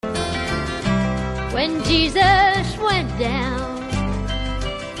When Jesus went down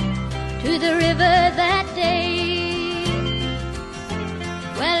to the river that day,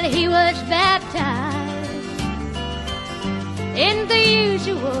 well, he was baptized in the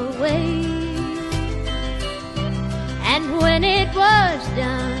usual way. And when it was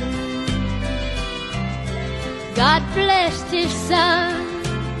done, God blessed his son.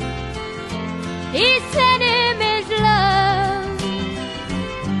 He sent him his love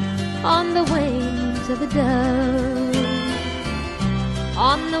on the wings of a dove,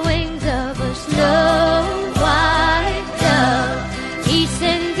 on the wings of a snow white dove. He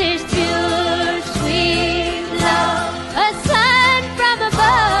sends his pure, sweet love, a sign from above,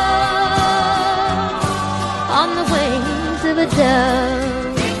 on the wings of a dove,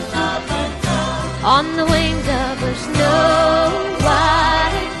 on the wings of a snow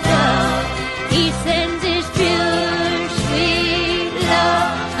white dove. He sends his pure, sweet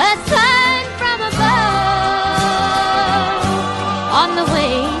love, a sign from above, on the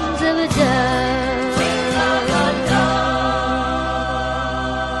wings of a dove.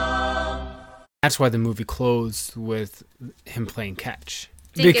 That's why the movie closed with him playing Catch.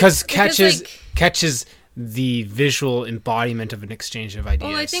 Because Catch is the visual embodiment of an exchange of ideas.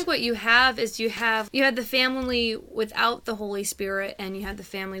 Well, I think what you have is you had the family without the Holy Spirit, and you had the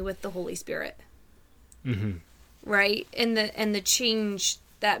family with the Holy Spirit. Mm-hmm. Right? And the change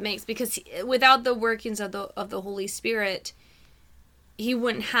that makes, because without the workings of the Holy Spirit, he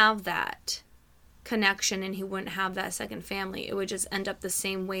wouldn't have that connection, and he wouldn't have that second family. It would just end up the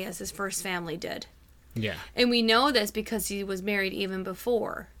same way as his first family did. Yeah. And we know this because he was married even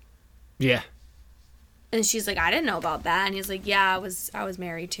before. Yeah. And she's like, I didn't know about that. And he's like, yeah, I was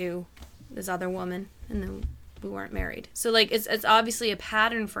married to this other woman, and then we weren't married. So like it's obviously a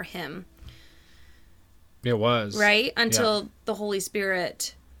pattern for him. It was. Right? Until the Holy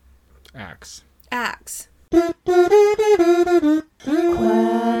Spirit acts. Quack, quack.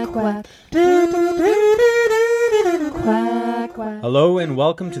 Quack, quack. Hello and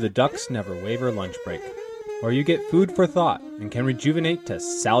welcome to the Ducks Never Waver lunch break, where you get food for thought and can rejuvenate to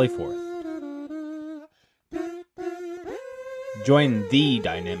sally forth. Join the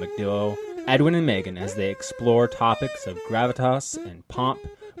dynamic duo, Edwin and Megan, as they explore topics of gravitas and pomp,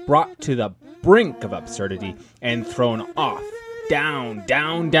 brought to the brink of absurdity and thrown off, down,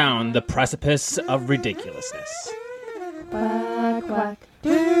 down, down the precipice of ridiculousness. Quack, quack.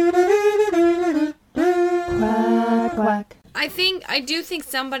 Quack, quack. I do think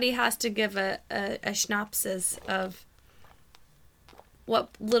somebody has to give a synopsis of what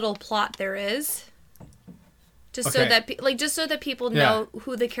little plot there is. Just so that people know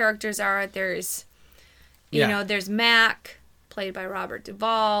who the characters are. There's, there's Mac, played by Robert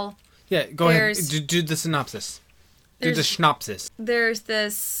Duvall. Yeah, go ahead. Do the synopsis. Do the synopsis. There's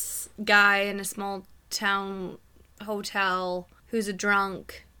this guy in a small town hotel who's a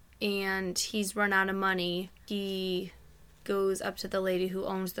drunk, and he's run out of money. He goes up to the lady who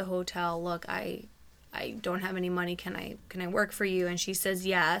owns the hotel. Look, I don't have any money. Can I work for you? And she says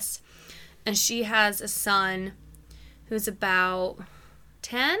yes. And she has a son who's about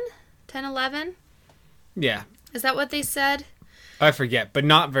 11? Yeah. Is that what they said? I forget, but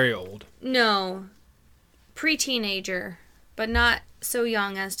not very old. No. Pre-teenager, but not so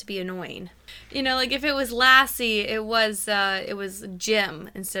young as to be annoying. Like if it was Lassie, it was Jim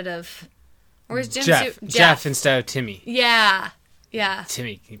instead of... Or was Jim... Jeff instead of Timmy. Yeah. Yeah.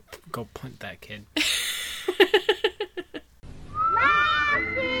 Timmy, can you go punt that kid?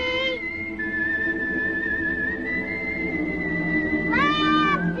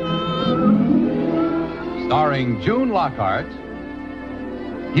 Starring June Lockhart,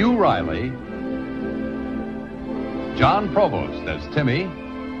 Hugh Riley, John Provost as Timmy,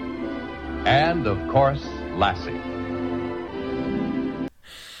 and, of course, Lassie.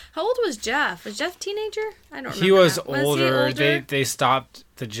 How old was Jeff? Was Jeff a teenager? I don't remember. He was now. older. Was he older? They stopped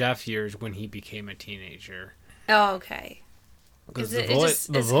the Jeff years when he became a teenager. Oh, okay. Because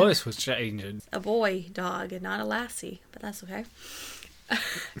the voice was changing. A boy dog and not a lassie, but that's okay.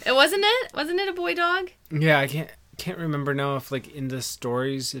 It wasn't it a boy dog? Yeah, I can't remember now if in the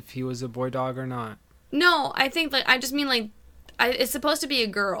stories if he was a boy dog or not. No, I think I just mean it's supposed to be a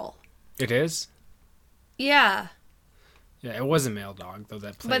girl. It is? Yeah. Yeah, it was a male dog though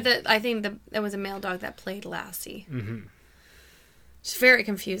that played. But I think it was a male dog that played Lassie. Mm-hmm. It's very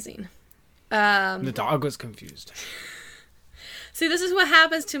confusing. The dog was confused. See, this is what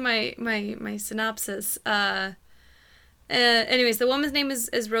happens to my synopsis. Anyways, the woman's name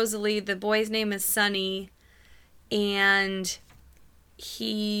is Rosalie. The boy's name is Sonny. And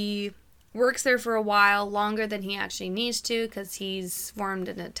he works there for a while, longer than he actually needs to, because he's formed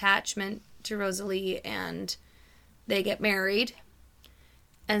an attachment to Rosalie, and they get married.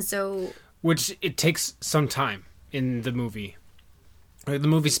 And so... Which it takes some time in the movie. The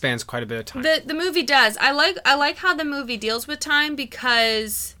movie spans quite a bit of time. The movie does. I like how the movie deals with time,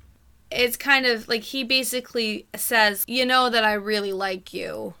 because it's kind of like he basically says, you know that I really like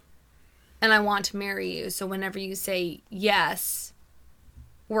you and I want to marry you. So whenever you say yes,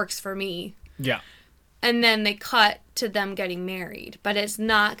 works for me. Yeah. And then they cut to them getting married. But it's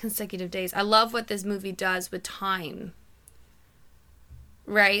not consecutive days. I love what this movie does with time.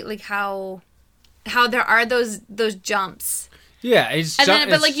 Right? Like how there are those jumps. Yeah,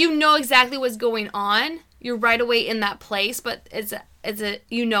 but like you know exactly what's going on. You're right away in that place, but it's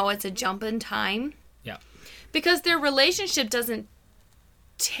a jump in time. Yeah. Because their relationship doesn't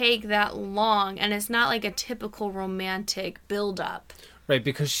take that long, and it's not like a typical romantic build-up. Right,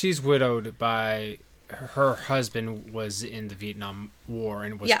 because she's widowed by her husband was in the Vietnam War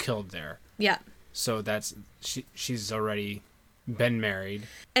and was killed there. Yeah. So she's already been married.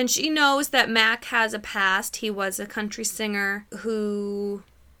 And she knows that Mac has a past. He was a country singer who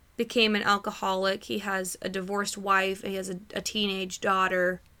became an alcoholic. He has a divorced wife. He has a teenage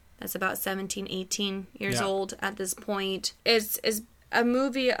daughter that's about 17, 18 years old at this point. It's a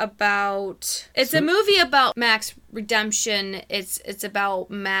movie about... It's a movie about Mac's redemption. It's about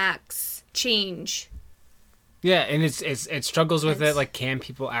Mac's change. Yeah, and it struggles with it. Like, can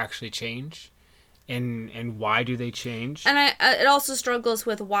people actually change? And why do they change? And it also struggles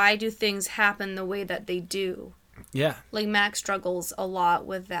with why do things happen the way that they do. Yeah. Like, Mac struggles a lot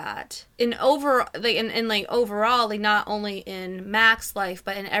with that. Overall, like, not only in Mac's life,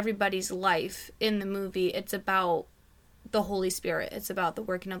 but in everybody's life in the movie, it's about the Holy Spirit. It's about the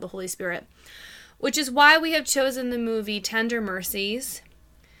working of the Holy Spirit. Which is why we have chosen the movie Tender Mercies,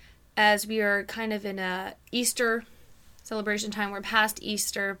 as we are kind of in a Easter celebration time. We're past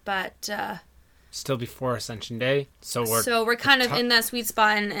Easter, but... still before Ascension Day. So we're kind of in that sweet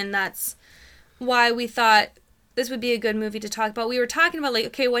spot, and that's why we thought this would be a good movie to talk about. We were talking about, like,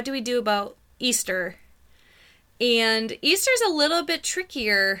 okay, what do we do about Easter? And Easter's a little bit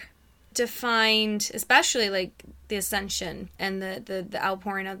trickier to find, especially, like, the Ascension and the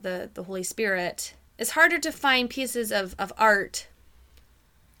outpouring of the Holy Spirit. It's harder to find pieces of art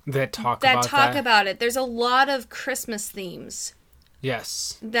that talk about it. There's a lot of Christmas themes.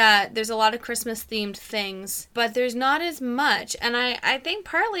 Yes. That there's a lot of Christmas themed things, but there's not as much. And I think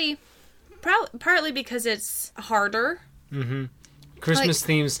partly because it's harder. Mm-hmm. Christmas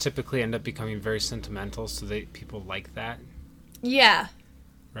themes typically end up becoming very sentimental, so people like that. Yeah.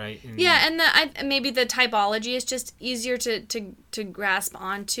 Right? And maybe the typology is just easier to grasp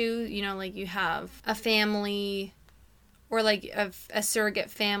onto. You know, like you have a family... Or, like, a surrogate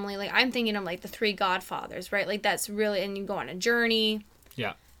family. Like, I'm thinking of, like, the Three Godfathers, right? Like, that's really... And you go on a journey.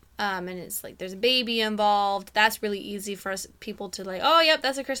 Yeah. And it's, like, there's a baby involved. That's really easy for people to, like, oh, yep,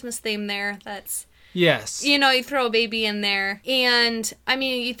 that's a Christmas theme there. That's... Yes. You know, you throw a baby in there. And, I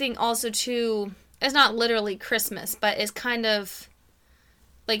mean, you think also, too... It's not literally Christmas, but it's kind of...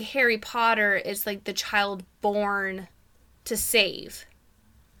 Like, Harry Potter is, like, the child born to save.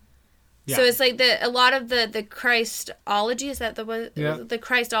 Yeah. So it's like a lot of the Christology, is that the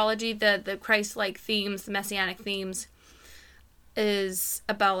Christology, the Christ-like themes, the messianic themes, is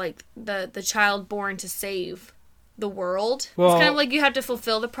about like the child born to save the world. Well, it's kind of like you have to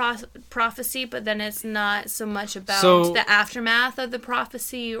fulfill the prophecy, but then it's not so much about the aftermath of the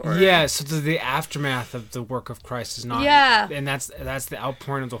prophecy. So the aftermath of the work of Christ is not. Yeah, and that's the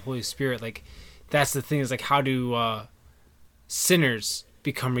outpouring of the Holy Spirit. Like, that's the thing, is like, how do sinners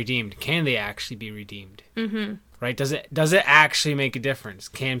become redeemed? Can they actually be redeemed? Mm-hmm. Right? Does it actually make a difference?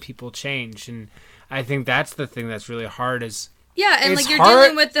 Can people change? And I think that's the thing that's really hard. And like, you're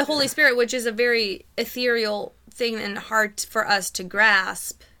dealing with the Holy Spirit, which is a very ethereal thing and hard for us to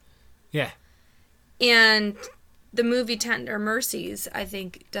grasp. Yeah. And the movie Tender Mercies, I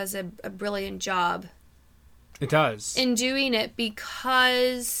think, does a brilliant job. It does. In doing it,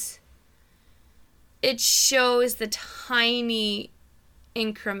 because it shows the tiny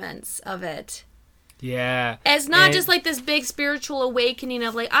increments of it. Yeah. It's not just like this big spiritual awakening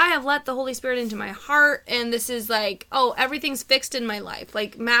of like, I have let the Holy Spirit into my heart, and this is like, oh, everything's fixed in my life.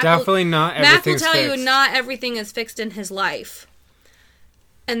 Like, Mac will tell you not everything is fixed in his life.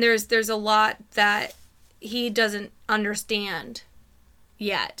 And there's a lot that he doesn't understand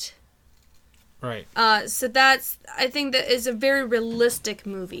yet. Right. So I think that is a very realistic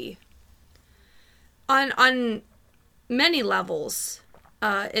movie. On many levels.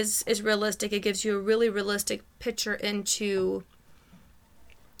 Is realistic. It gives you a really realistic picture into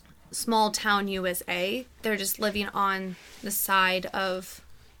small town USA. They're just living on the side of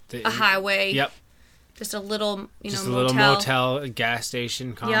a highway. Yep. Just a little, just motel. a little motel, a gas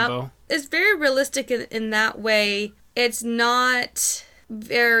station combo. Yep. It's very realistic in that way. It's not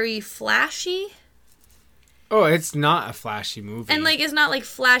very flashy. Oh, it's not a flashy movie. And, like, it's not, like,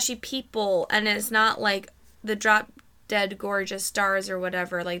 flashy people. And it's not, like, the drop dead gorgeous stars or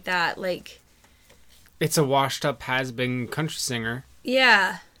whatever like that. Like, it's a washed-up, has-been country singer.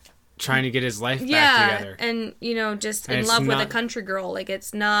 Yeah. Trying to get his life back together. And, just in love with a country girl. Like,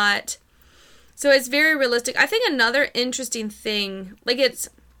 it's not... So it's very realistic. I think another interesting thing, like, it's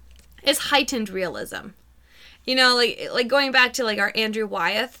heightened realism. Like going back to, like, our Andrew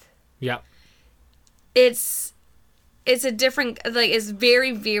Wyeth. Yeah. It's a different, like, it's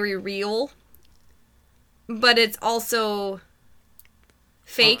very, very real. But it's also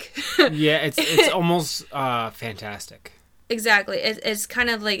fake. Yeah, it's almost fantastic. Exactly. It's kind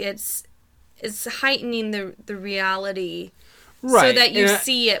of like it's heightening the reality, right, so that you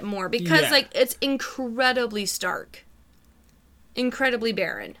see it more, because like it's incredibly stark, incredibly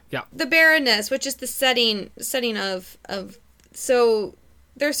barren. Yeah. The barrenness, which is the setting of so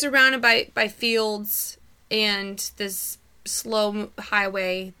they're surrounded by fields and this slow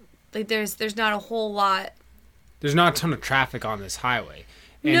highway. Like there's not a whole lot. There's not a ton of traffic on this highway.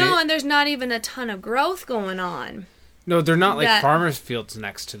 And there's not even a ton of growth going on. No, they're not like farmers' fields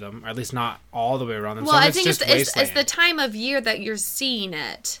next to them, or at least not all the way around them. Well, I think it's the time of year that you're seeing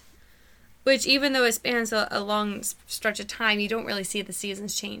it, which even though it spans a long stretch of time, you don't really see the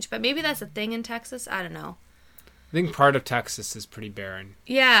seasons change. But maybe that's a thing in Texas. I don't know. I think part of Texas is pretty barren.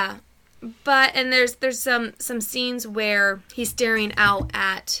 Yeah, and there's some scenes where he's staring out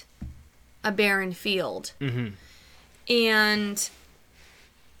at a barren field, and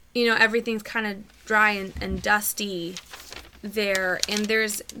everything's kind of dry and dusty there, and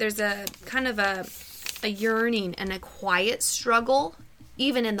there's a kind of a yearning and a quiet struggle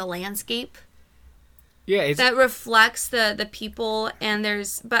even in the landscape. Yeah, that reflects the people, and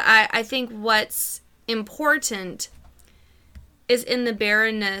but I think what's important is in the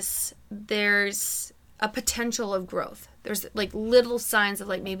barrenness there's a potential of growth. There's like little signs of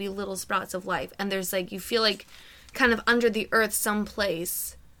like maybe little sprouts of life, and there's like you feel like kind of under the earth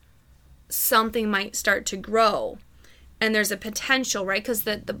someplace something might start to grow, and there's a potential, right? Because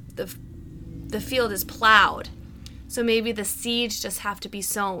the field is plowed, so maybe the seeds just have to be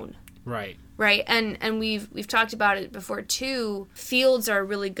sown, right? And we've talked about it before too. Fields are a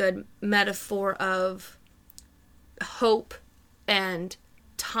really good metaphor of hope and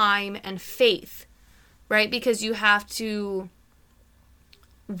time and faith, right? Because you have to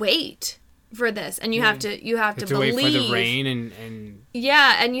wait for this, and you have to believe, wait for the rain and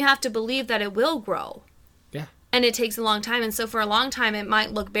and you have to believe that it will grow. Yeah. And it takes a long time, and so for a long time it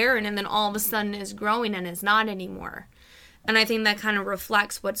might look barren, and then all of a sudden it's growing and it's not anymore. And I think that kind of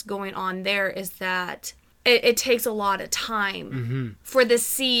reflects what's going on there, is that it takes a lot of time for the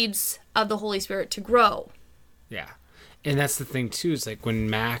seeds of the Holy Spirit to grow. Yeah. And that's the thing too, is like when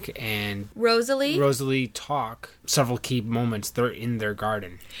Mac and Rosalie talk, several key moments, they're in their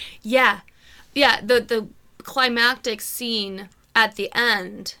garden. Yeah. The climactic scene at the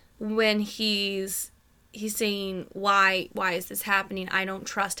end when he's saying, why is this happening? I don't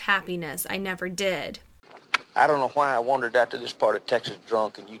trust happiness. I never did. I don't know why I wandered out to this part of Texas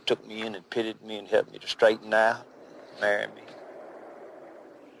drunk, and you took me in and pitied me and helped me to straighten out, marry me.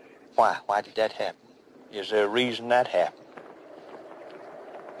 Why? Why did that happen? Is there a reason that happened?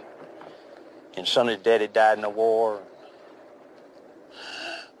 And Sonny's daddy died in the war.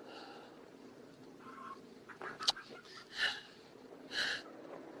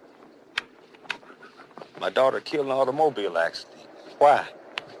 My daughter killed in an automobile accident. Why?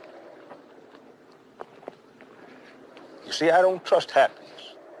 You see, I don't trust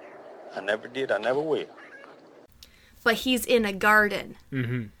happiness. I never did, I never will. But he's in a garden.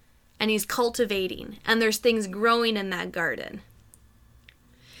 And he's cultivating. And there's things growing in that garden.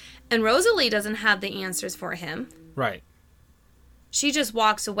 And Rosalie doesn't have the answers for him. Right. She just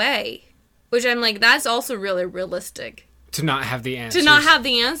walks away. Which I'm like, that's also really realistic. To not have the answers. To not have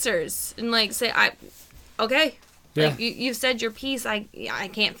the answers. And like say, okay. Yeah. Like, you've said your piece. I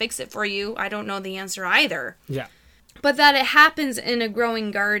can't fix it for you. I don't know the answer either. Yeah. But that it happens in a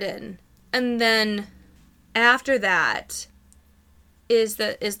growing garden. And then after that is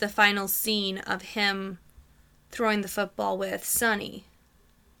the final scene of him throwing the football with Sonny.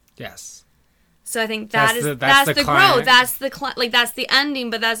 Yes. So I think that's the growth. That's that's the ending,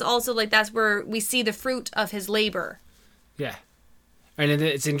 but that's also like that's where we see the fruit of his labor. Yeah. And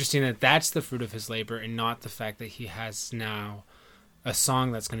it's interesting that that's the fruit of his labor and not the fact that he has now a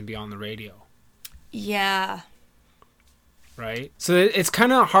song that's going to be on the radio. Yeah. right? So it's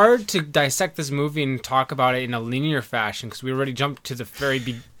kind of hard to dissect this movie and talk about it in a linear fashion because we already jumped to the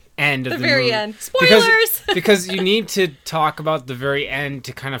very end of the very movie. end. Spoilers! Because you need to talk about the very end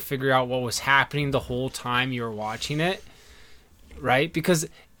to kind of figure out what was happening the whole time you were watching it, right? Because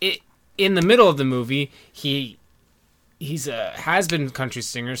in the middle of the movie, he's a has-been country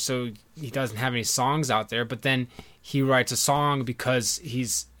singer, so he doesn't have any songs out there, but then he writes a song because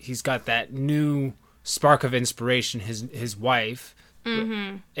he's got that new spark of inspiration, his wife,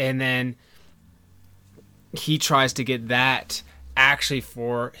 and then he tries to get that actually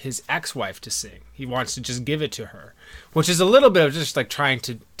for his ex-wife to sing. He wants to just give it to her, which is a little bit of just like trying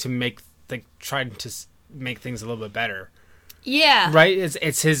to make things a little bit better. Yeah, right.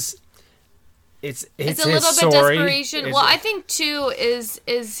 It's his. It's a his little story. bit desperation. Well, I think too is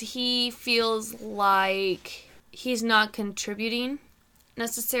he feels like he's not contributing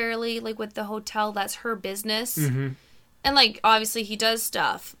necessarily, like with the hotel. That's her business, and like obviously he does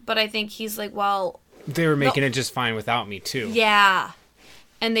stuff, but I think he's like, well, they were making it just fine without me too. Yeah,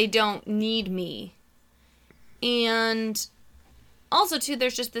 and they don't need me, and also too,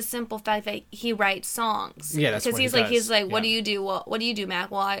 there's just the simple fact that he writes songs. Yeah, that's because what he's like, yeah. What do you do? Well, what do you do,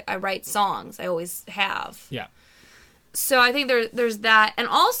 Mac? Well, I write songs. I always have. Yeah. So I think there's that, and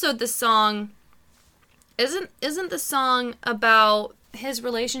also the song isn't the song about his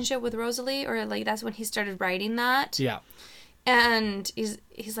relationship with Rosalie, or like that's when he started writing that. Yeah. And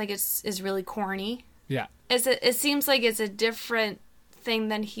he's like it's really corny. Yeah. It seems like it's a different thing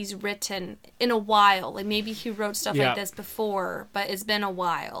than he's written in a while. Like maybe he wrote stuff like this before, but it's been a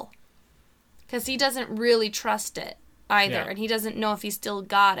while. Because he doesn't really trust it either, and he doesn't know if he still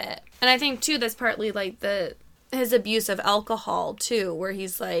got it. And I think too that's partly like his abuse of alcohol too, where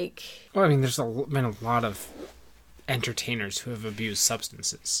he's like. Well, I mean, there's been a lot of entertainers who have abused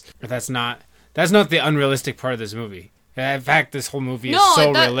substances. But that's not the unrealistic part of this movie. In fact, this whole movie is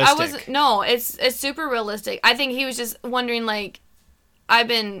so realistic. It's super realistic. I think he was just wondering, like, I've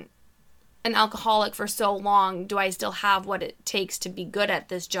been an alcoholic for so long. Do I still have what it takes to be good at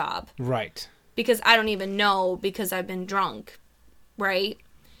this job? Right. Because I don't even know because I've been drunk, right?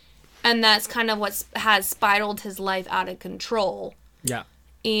 And that's kind of what has spiraled his life out of control. Yeah.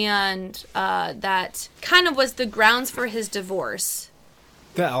 And that kind of was the grounds for his divorce.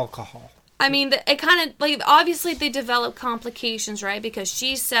 The alcohol. I mean, it kind of, like, obviously they developed complications, right? Because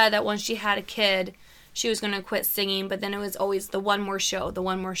she said that when she had a kid, she was going to quit singing, but then it was always the one more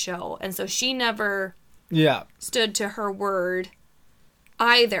show. And so she never stood to her word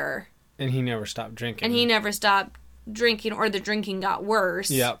either. And he never stopped drinking. Or the drinking got worse.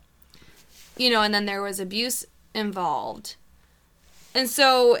 Yep. And then there was abuse involved. And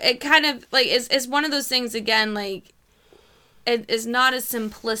so it kind of, like, it's one of those things, again, like, it is not as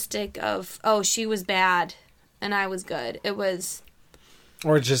simplistic of, oh, she was bad and I was good. It was...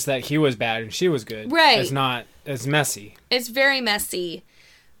 Or just that he was bad and she was good. Right. It's not as messy. It's very messy,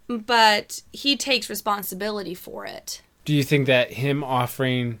 but he takes responsibility for it. Do you think that him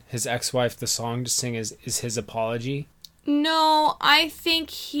offering his ex-wife the song to sing is his apology? No, I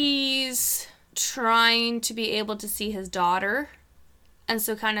think he's trying to be able to see his daughter and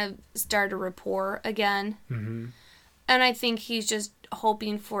so kind of start a rapport again. Mm-hmm. And I think he's just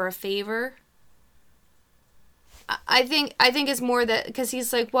hoping for a favor. I think it's more that because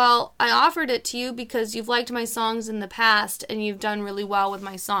he's like, well, I offered it to you because you've liked my songs in the past and you've done really well with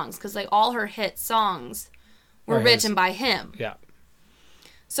my songs. Because like all her hit songs were written by him. Yeah.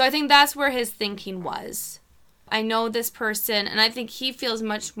 So I think that's where his thinking was. I know this person, and I think he feels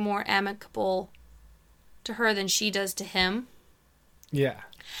much more amicable to her than she does to him. Yeah.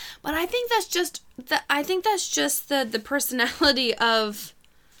 But I think that's just the personality of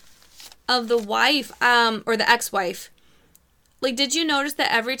the wife, or the ex-wife. Like, did you notice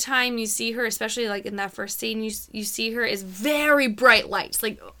that every time you see her, especially like in that first scene, you see her is very bright lights.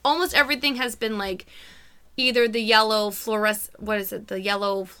 Like almost everything has been like either the yellow fluorescent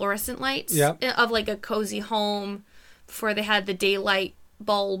lights of like a cozy home before they had the daylight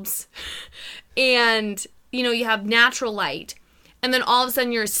bulbs, and you have natural light. And then all of a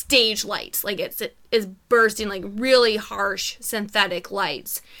sudden you're stage lights. Like it is bursting like really harsh synthetic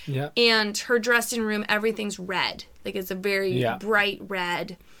lights. Yeah. And her dressing room, everything's red. Like it's a very bright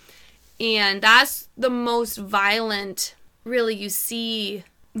red. And that's the most violent really you see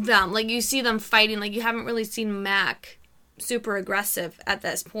them. Like you see them fighting. Like you haven't really seen Mac super aggressive at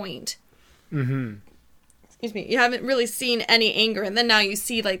this point. Mm-hmm. Excuse me. You haven't really seen any anger. And then now you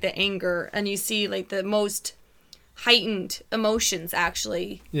see like the anger and you see like the most heightened emotions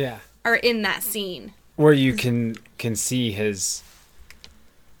actually are in that scene where you can see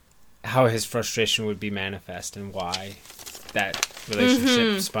how his frustration would be manifest and why that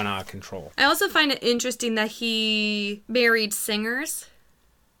relationship spun out of control. I also find it interesting that he married singers.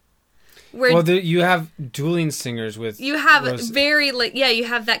 Where Well, you have dueling singers with... You have you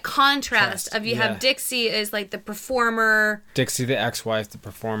have that contrast of have Dixie is like the performer. Dixie, the ex-wife, the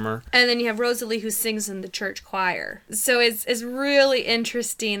performer. And then you have Rosalie who sings in the church choir. So it's really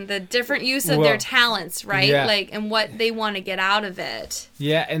interesting, the different use of their talents, right? Yeah. Like, and what they want to get out of it.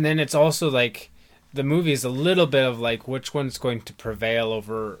 Yeah, and then it's also like, the movie is a little bit of like, which one's going to prevail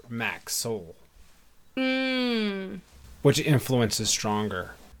over Mac's soul? Which influence is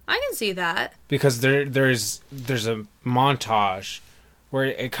stronger? I can see that. Because there's a montage where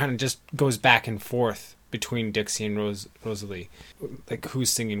it kind of just goes back and forth between Dixie and Rosalie. Like, who's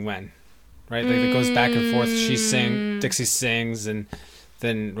singing when, right? Like, it goes back and forth. Dixie sings, and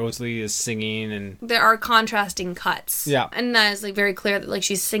then Rosalie is singing, and there are contrasting cuts. Yeah. And that is like very clear that like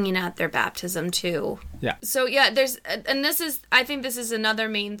she's singing at their baptism too. Yeah. So I think this is another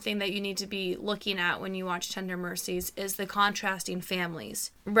main thing that you need to be looking at when you watch Tender Mercies is the contrasting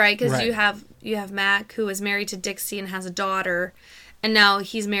families, right? Because you have Mac, who is married to Dixie and has a daughter, and now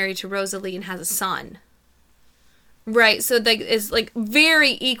he's married to Rosalie and has a son. Right. So like it's like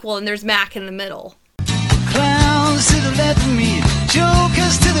very equal, and there's Mac in the middle. Clowns to the left of me,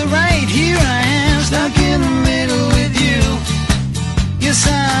 jokers to the right. Here I am, stuck in the middle with you. Yes,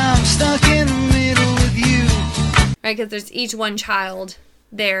 I'm stuck in the middle with you. Right, because there's each one child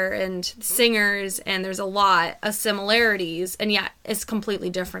there, and singers, and there's a lot of similarities, and yet it's completely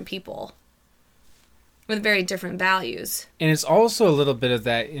different people with very different values. And it's also a little bit of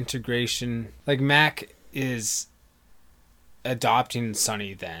that integration. Like, Mac is adopting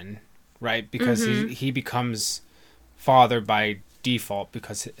Sonny then, right? Because he becomes father by default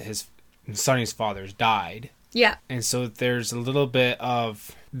because Sonny's father's died. Yeah. And so there's a little bit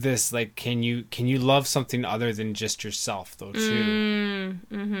of this, like, can you love something other than just yourself, though, too?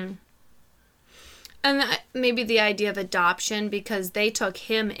 And maybe the idea of adoption, because they took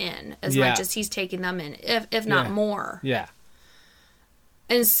him in as much as he's taking them in, if not more. Yeah.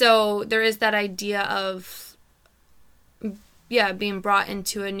 And so there is that idea of, being brought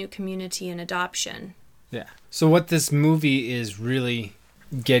into a new community and adoption. Yeah. So what this movie is really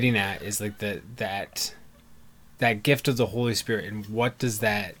getting at is like that gift of the Holy Spirit, and what does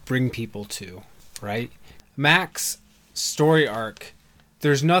that bring people to, right? Mac's story arc,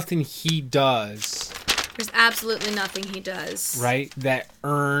 there's nothing he does. There's absolutely nothing he does. Right? That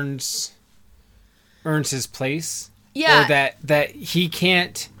earns his place. Yeah. Or that he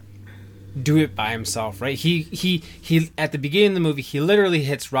can't do it by himself, right? He at the beginning of the movie, he literally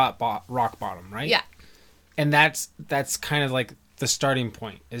hits rock bottom, right? Yeah. And that's kind of like the starting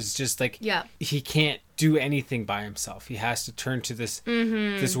point. Is just like he can't do anything by himself. He has to turn to this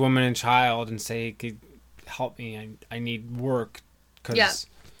woman and child and say, "Help me! I need work." Cause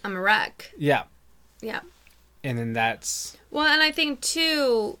I'm a wreck. Yeah. Yeah. And then that's and I think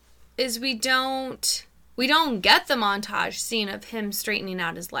too is we don't get the montage scene of him straightening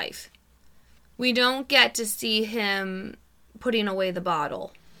out his life. We don't get to see him putting away the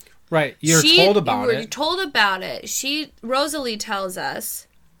bottle. Right. You're told about it. You're told about it. Rosalie tells us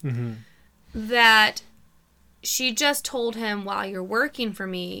that she just told him, while you're working for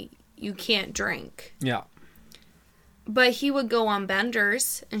me, you can't drink. Yeah. But he would go on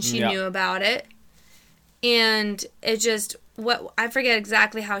benders, and she knew about it. And it just, I forget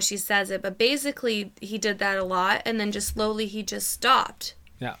exactly how she says it, but basically he did that a lot, and then just slowly he just stopped.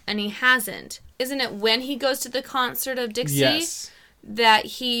 Yeah. And he hasn't. Isn't it when he goes to the concert of Dixie that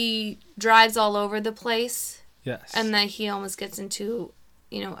he drives all over the place? Yes. And that he almost gets into,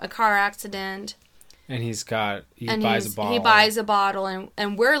 a car accident. And he buys a bottle. He buys a bottle,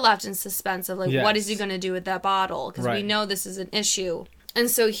 and we're left in suspense of, like, what is he going to do with that bottle? Because we know this is an issue. And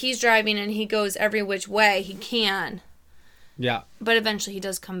so he's driving, and he goes every which way he can. Yeah. But eventually he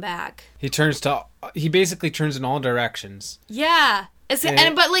does come back. He basically turns in all directions. Yeah. But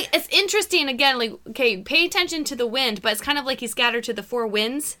it's interesting, again, like, okay, pay attention to the wind, but it's kind of like he's scattered to the four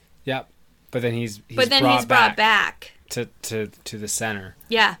winds. Yep. But then he's brought back to the center.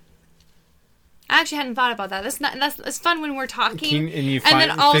 Yeah. I actually hadn't thought about that. That's fun when we're talking. And then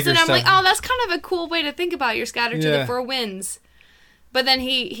all of a sudden I'm like, oh, that's kind of a cool way to think about it. You're scattered to the four winds. But then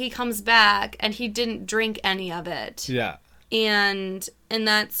he comes back, and he didn't drink any of it. Yeah. And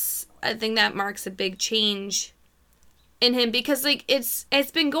that's, I think that marks a big change in him, because like it's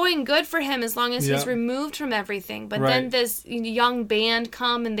been going good for him as long as he's removed from everything. But then this young band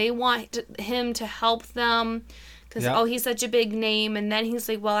come, and they want him to help them because he's such a big name. And then he's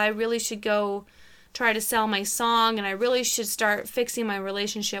like, well, I really should go try to sell my song, and I really should start fixing my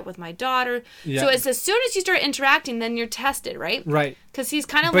relationship with my daughter. Yeah. So it's as soon as you start interacting, then you're tested, right? Right. Because he's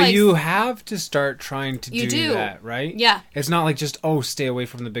kind of but like... you have to start trying to You do do. that, right? Yeah. It's not like just, stay away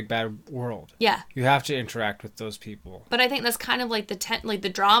from the big bad world. Yeah. You have to interact with those people. But I think that's kind of like the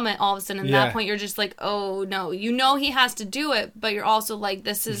drama all of a sudden. At that point, you're just like, oh, no. You know he has to do it, but you're also like,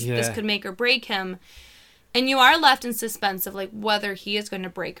 this could make or break him. And you are left in suspense of like whether he is going to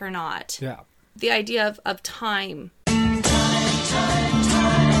break or not. Yeah. The idea of time.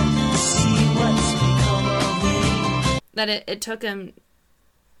 That it took him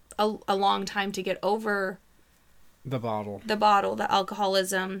a long time to get over the bottle, the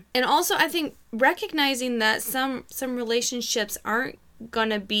alcoholism. And also I think recognizing that some relationships aren't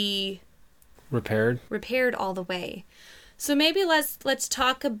gonna be repaired all the way. So maybe let's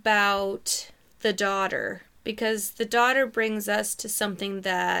talk about the daughter, because the daughter brings us to something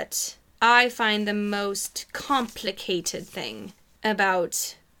that I find the most complicated thing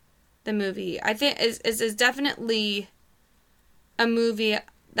about the movie. I think is definitely a movie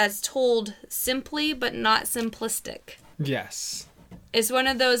that's told simply but not simplistic. Yes. It's one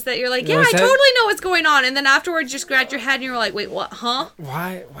of those that you're like, I totally know what's going on, and then afterwards you scratch your head and you're like, wait, what? Huh?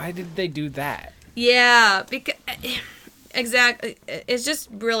 Why did they do that? Yeah, because exactly. It's just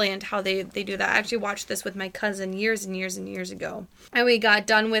brilliant how they do that. I actually watched this with my cousin years and years and years ago. And we got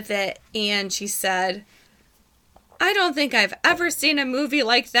done with it, and she said, I don't think I've ever seen a movie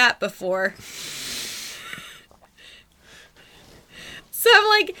like that before. So I'm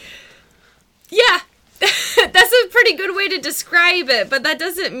like, yeah, that's a pretty good way to describe it, but that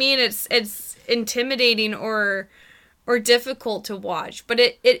doesn't mean it's intimidating or difficult to watch. But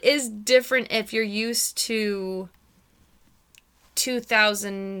it is different if you're used to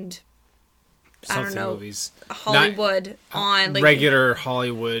 2000 movies. Hollywood on like regular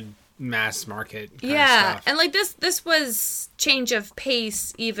Hollywood mass market kind of stuff. And like this was change of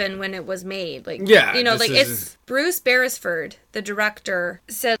pace even when it was made, like it's Bruce Beresford, the director,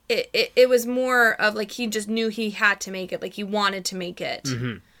 said it was more of like he just knew he had to make it, like he wanted to make it.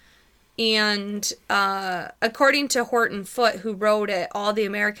 Mm-hmm. And according to Horton Foote, who wrote it, all the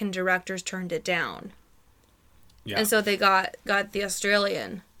American directors turned it down. Yeah. And so they got the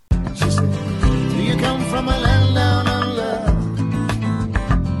Australian. She said, do you come from a land down under?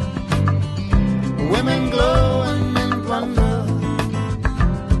 Women glow and men plunder.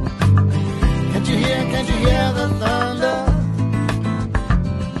 Can't you hear the thunder?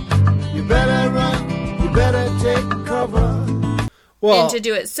 You better run, you better take cover. Well, and to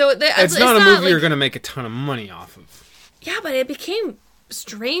do it. So it's not a movie you're going to make a ton of money off of. Yeah, but it became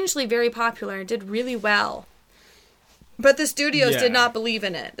strangely very popular and did really well. But the studios did not believe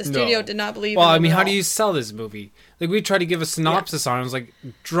in it. The studio did not believe in it. Well, I mean, how do you sell this movie? Like, we tried to give a synopsis on it. It was like,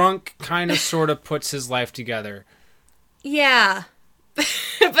 drunk kind of sort of puts his life together. Yeah.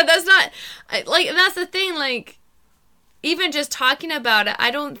 But that's not... Like, that's the thing, like, even just talking about it, I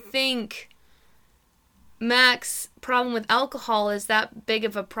don't think Mac's problem with alcohol is that big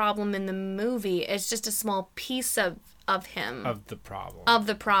of a problem in the movie. It's just a small piece of him. Of the problem. Of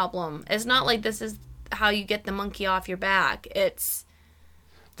the problem. It's not like this is how you get the monkey off your back. It's...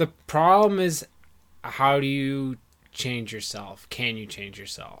 The problem is, how do you change yourself? Can you change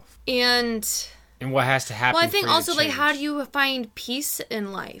yourself? And what has to happen? Well, I think also, like, how do you find peace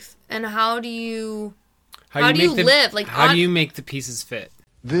in life? And how do you live? Like, how do you make the pieces fit?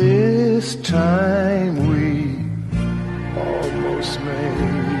 This time we almost made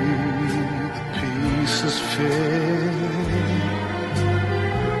the pieces fit.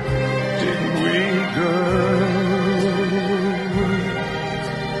 Didn't we, girl?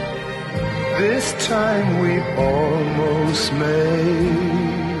 This time we almost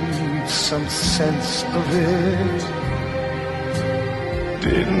made some sense of it.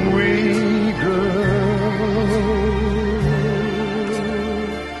 Didn't we, girl?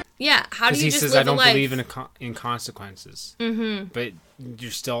 Yeah, how do you just says, live I don't a life? believe in consequences. Mm-hmm. But you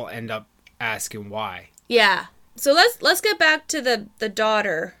still end up asking why. Yeah. So let's get back to the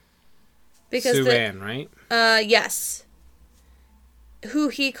daughter. Because Sue Ann, right? Yes. Who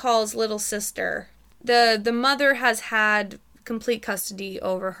he calls little sister. The mother has had complete custody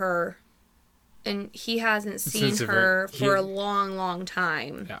over her, and he hasn't seen her for a long, long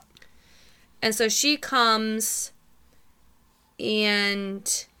time. Yeah. And so she comes,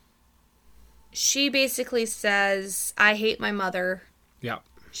 and she basically says, I hate my mother. Yeah.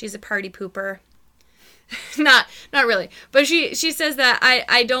 She's a party pooper. not really. But she says that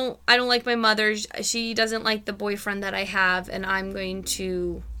I don't like my mother. She doesn't like the boyfriend that I have, and I'm going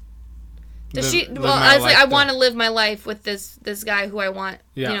to I was like, I want to live my life with this guy who I want.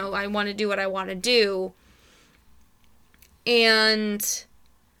 Yeah. You know, I want to do what I want to do. And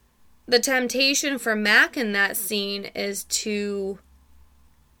the temptation for Mac in that scene is to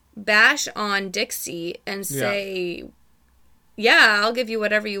bash on Dixie and say, yeah, I'll give you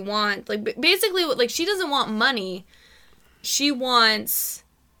whatever you want. Like, basically, like, she doesn't want money. She wants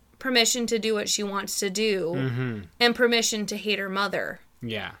permission to do what she wants to do and permission to hate her mother.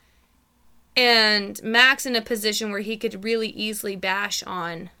 Yeah. And Mac's in a position where he could really easily bash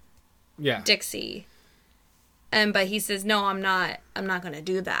on Dixie. But he says, no, I'm not going to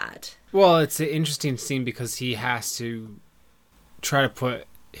do that. Well, it's an interesting scene because he has to try to put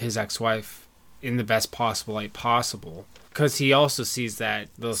his ex-wife in the best possible light possible. Because he also sees that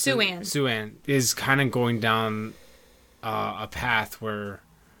Sue-Ann is kind of going down a path where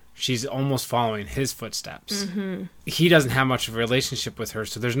she's almost following his footsteps. Mm-hmm. He doesn't have much of a relationship with her,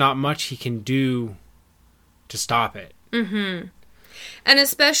 so there's not much he can do to stop it. Mm-hmm. And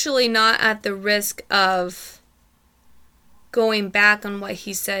especially not at the risk of going back on what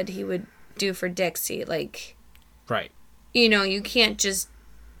he said he would do for Dixie. Like, right. You know, you can't just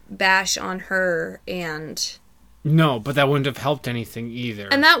bash on her and... No, but that wouldn't have helped anything either.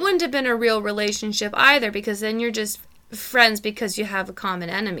 And that wouldn't have been a real relationship either, because then you're just friends because you have a common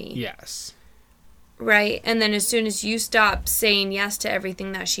enemy. Yes. Right? And then as soon as you stop saying yes to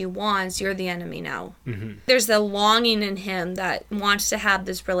everything that she wants, you're the enemy now. Mm-hmm. There's the longing in him that wants to have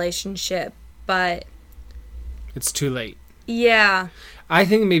this relationship, but... It's too late. Yeah. I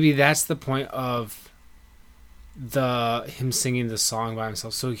think maybe that's the point of him singing the song by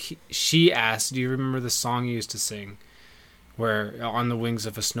himself. So she asked, do you remember the song you used to sing? Where on the wings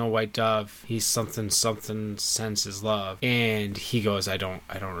of a snow white dove, he's something sends his love. And he goes, I don't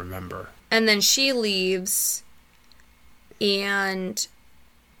remember. And then she leaves and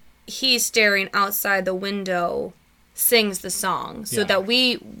he's staring outside the window, sings the song so that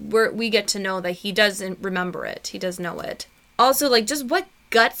we get to know that he doesn't remember it. He does know it. Also, like, just what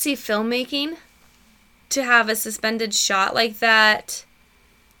gutsy filmmaking to have a suspended shot like that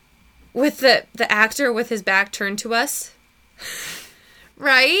with the actor with his back turned to us.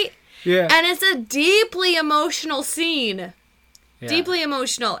 Right? Yeah. And it's a deeply emotional scene. Yeah. Deeply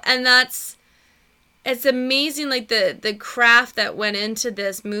emotional. And it's amazing, like, the craft that went into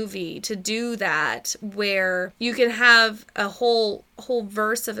this movie to do that, where you can have a whole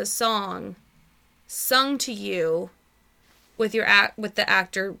verse of a song sung to you with the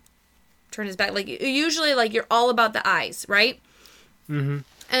actor turn his back. Like, usually, like, you're all about the eyes, right? Mm-hmm.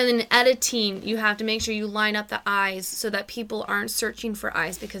 And in editing, you have to make sure you line up the eyes so that people aren't searching for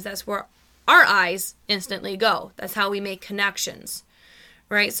eyes, because that's where our eyes instantly go. That's how we make connections,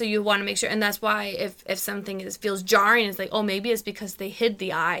 right? So you want to make sure, and that's why if something feels jarring, it's like, oh, maybe it's because they hid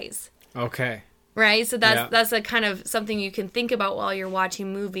the eyes. Okay. Right? So that's a kind of something you can think about while you're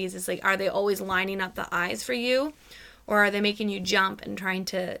watching movies. It's like, are they always lining up the eyes for you? Or are they making you jump and trying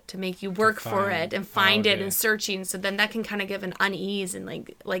to make you work for it and find it and searching? So then that can kind of give an unease and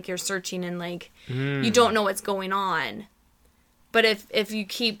like you're searching and like you don't know what's going on. But if you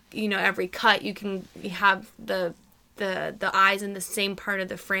keep, you know, every cut, you can have the eyes in the same part of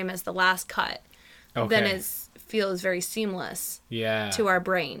the frame as the last cut. Okay. Then it feels very seamless to our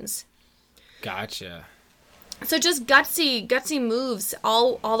brains. Gotcha. So just gutsy moves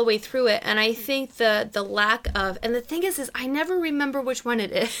all the way through it, and I think the lack of, and the thing is I never remember which one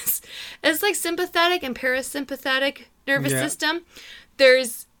it is. It's like sympathetic and parasympathetic nervous system.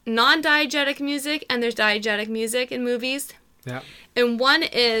 There's non-diegetic music and there's diegetic music in movies. Yeah. And one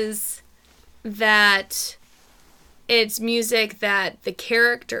is that it's music that the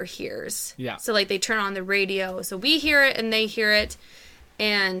character hears. Yeah. So like they turn on the radio, so we hear it and they hear it,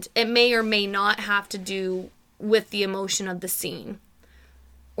 and it may or may not have to do with the emotion of the scene.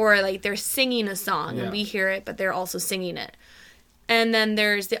 Or like they're singing a song and we hear it, but they're also singing it. And then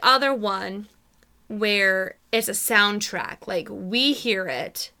there's the other one where it's a soundtrack. Like we hear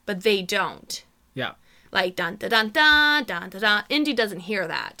it, but they don't. Yeah. Like dun dun dun dun dun dun dun. Indy doesn't hear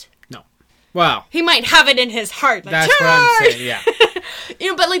that. No. Wow. He might have it in his heart. Like, that's what I'm saying, yeah.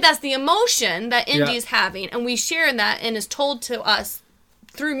 You know, but like that's the emotion that Indy's having, and we share in that, and is told to us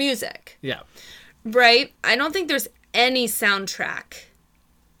through music. Yeah. Right? I don't think there's any soundtrack.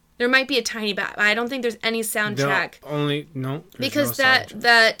 There might be a tiny bit, but I don't think there's any soundtrack. Because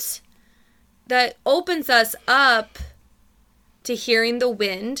that opens us up to hearing the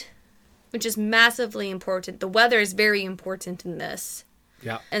wind, which is massively important. The weather is very important in this.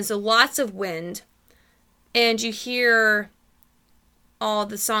 Yeah. And so lots of wind. And you hear all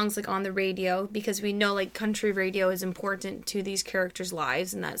the songs like on the radio, because we know like country radio is important to these characters'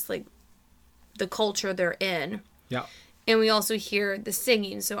 lives, and that's like the culture they're in. Yeah. And we also hear the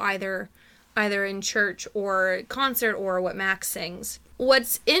singing, so either in church or concert or what Max sings.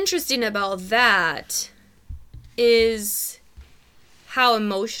 What's interesting about that is how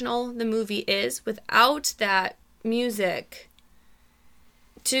emotional the movie is without that music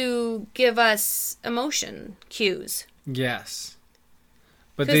to give us emotion cues. Yes.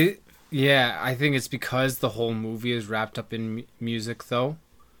 But I think it's because the whole movie is wrapped up in music, though,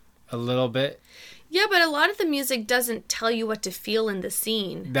 a little bit. Yeah, but a lot of the music doesn't tell you what to feel in the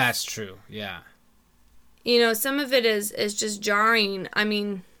scene. That's true, yeah. You know, some of it is just jarring. I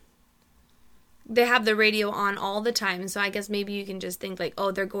mean, they have the radio on all the time, so I guess maybe you can just think like,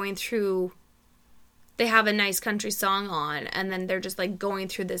 oh, they're going through... They have a nice country song on, and then they're just like going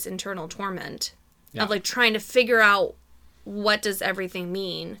through this internal torment of like trying to figure out what does everything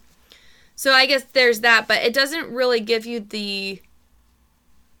mean. So I guess there's that, but it doesn't really give you the...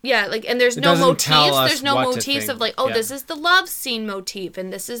 Yeah, like, and there's no motifs. There's no motifs of like, oh, this is the love scene motif,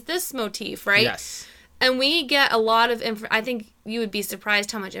 and this is this motif, right? Yes. And we get a lot of I think you would be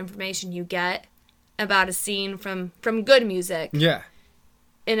surprised how much information you get about a scene from good music. Yeah.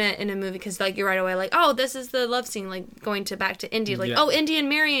 In a movie, because like you're right away like, oh, this is the love scene, like going back to Indy, like oh, Indy and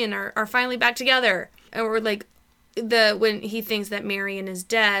Marion are finally back together, and we're like when he thinks that Marion is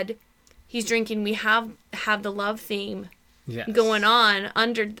dead, he's drinking. We have the love theme going on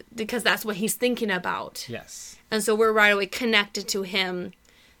because that's what he's thinking about. Yes. And so we're right away connected to him,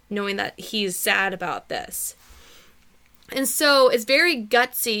 knowing that he's sad about this. And so it's very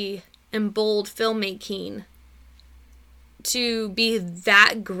gutsy and bold filmmaking to be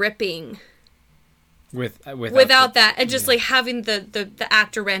that gripping without that, and just like having the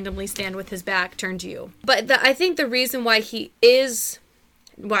actor randomly stand with his back turned to you. But I think the reason why he does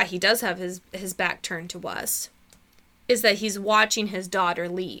have his back turned to us is that he's watching his daughter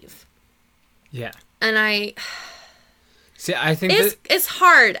leave. Yeah. And I think it's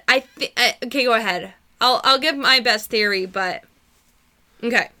hard. Okay, go ahead. I'll give my best theory, but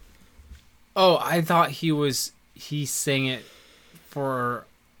okay. Oh, I thought he sang it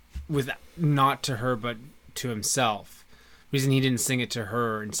not to her, but to himself. The reason he didn't sing it to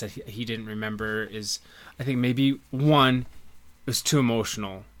her and said he didn't remember is, I think maybe one, it was too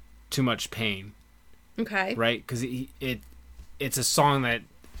emotional, too much pain. Okay. Right? Because it's a song that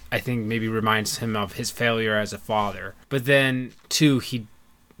I think maybe reminds him of his failure as a father. But then, two, he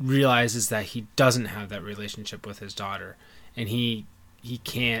realizes that he doesn't have that relationship with his daughter, and he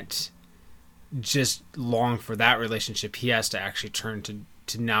can't just long for that relationship. He has to actually turn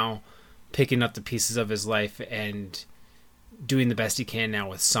to now picking up the pieces of his life and doing the best he can now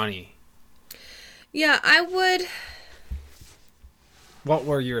with Sonny. Yeah, I would... What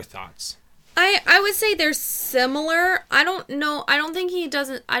were your thoughts? I would say they're similar. I don't know. I don't think he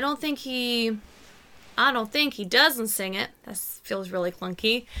doesn't sing it. That feels really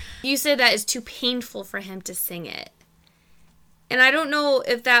clunky. You said that it's too painful for him to sing it. And I don't know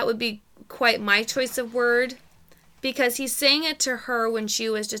if that would be quite my choice of word, because he sang it to her when she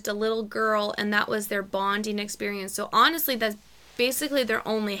was just a little girl, and that was their bonding experience. So honestly, that's basically their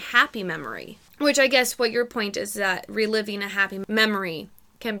only happy memory. Which I guess what your point is, that reliving a happy memory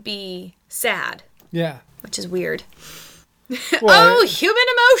can be sad. Yeah. Which is weird. Well, human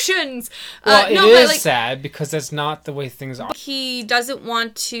emotions! Well, it is sad because that's not the way things are. He doesn't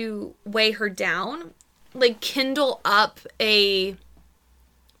want to weigh her down, like kindle up a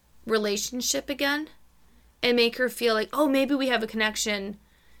relationship again and make her feel like, oh, maybe we have a connection,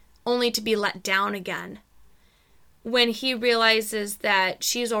 only to be let down again. When he realizes that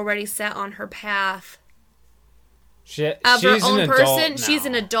she's already set on her path of her own person, she's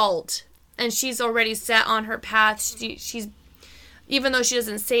an adult, and she's already set on her path. She's, even though she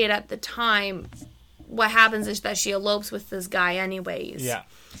doesn't say it at the time, what happens is that she elopes with this guy anyways. Yeah.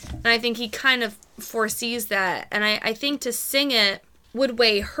 And I think he kind of foresees that, and I think to sing it would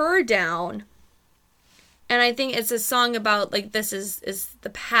weigh her down. And I think it's a song about, like, this is the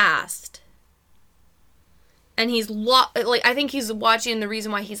past. And I think he's watching, the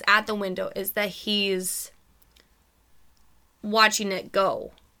reason why he's at the window is that he's watching it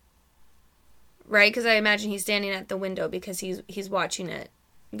go. Right? Because I imagine he's standing at the window because he's watching it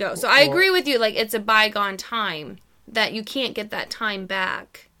go. So I agree with you, like, it's a bygone time, that you can't get that time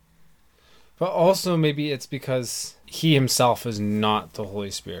back. But also maybe it's because he himself is not the Holy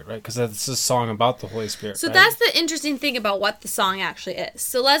Spirit, right? Because it's a song about the Holy Spirit. So that's the interesting thing about what the song actually is.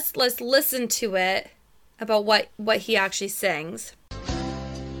 So let's listen to it, about what he actually sings.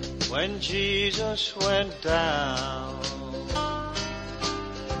 When Jesus went down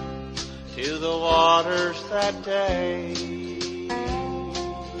to the waters that day,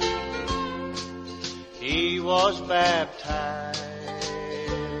 was baptized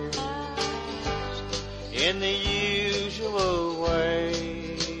in the usual way.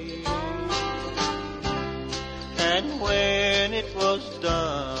 And when it was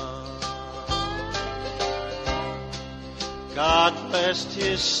done, God blessed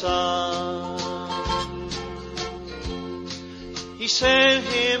his son. He sent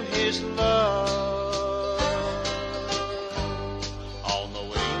him his love on the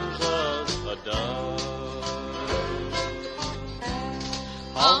wings of a dove,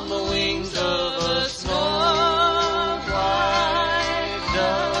 on the wings of a snow white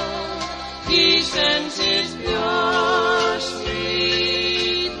dove. He sends his pure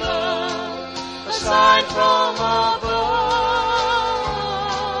sweet love, a sign from above.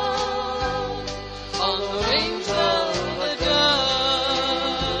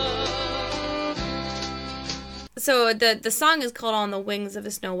 So the song is called On the Wings of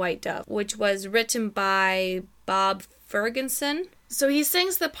a Snow White Dove, which was written by Bob Ferguson. So he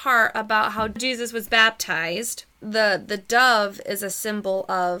sings the part about how Jesus was baptized. The dove is a symbol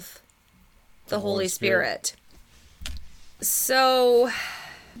of the Holy Spirit. So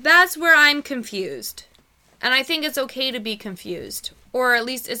that's where I'm confused. And I think it's okay to be confused. Or at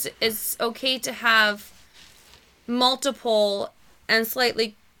least it's okay to have multiple and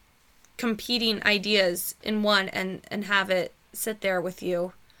slightly competing ideas in one and have it sit there with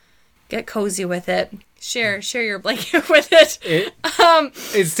you. Get cozy with it. Share your blanket with it.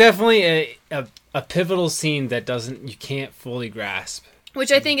 It's definitely a pivotal scene that you can't fully grasp.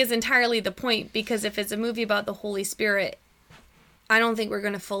 Which I think is entirely the point, because if it's a movie about the Holy Spirit, I don't think we're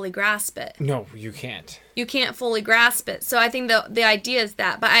going to fully grasp it. No, you can't. You can't fully grasp it. So I think the idea is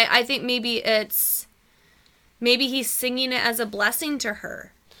that. But I think maybe he's singing it as a blessing to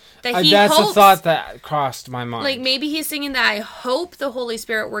her. That's a thought that crossed my mind. Like, maybe he's singing that I hope the Holy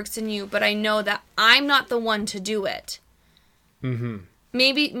Spirit works in you, but I know that I'm not the one to do it. Mm-hmm.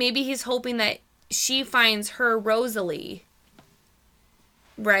 Maybe he's hoping that she finds her Rosalie,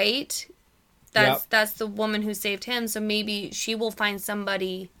 right? That's the woman who saved him, so maybe she will find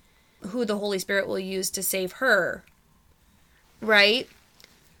somebody who the Holy Spirit will use to save her, right?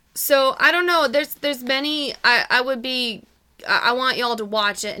 So, I don't know, there's many, I want y'all to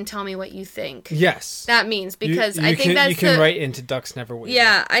watch it and tell me what you think. Yes. That means, because I think you can write into Ducks Never Waver.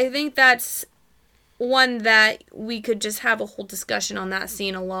 Yeah, I think that's one that we could just have a whole discussion on that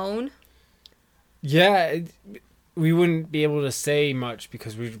scene alone. Yeah, we wouldn't be able to say much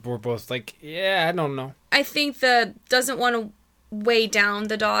because we're both like, yeah, I don't know. I think doesn't want to weigh down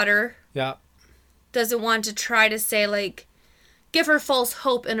the daughter. Yeah. Doesn't want to try to say, like, give her false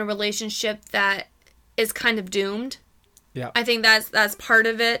hope in a relationship that is kind of doomed. Yeah. I think that's part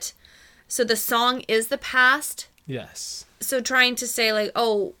of it. So the song is the past. Yes. So trying to say, like,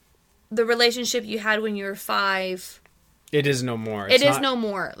 oh, the relationship you had when you were 5. It is no more. It is no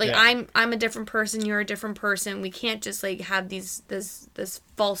more. Like, yeah. I'm a different person. You're a different person. We can't just, like, have this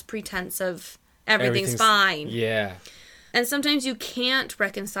false pretense of everything's fine. Yeah. And sometimes you can't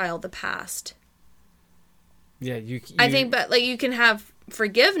reconcile the past. Yeah, I think, but, like, you can have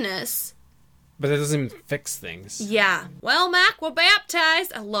forgiveness. But that doesn't even fix things. Yeah. Well, Mac, we're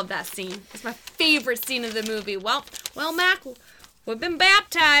baptized. I love that scene. It's my favorite scene of the movie. Well, Mac, we've been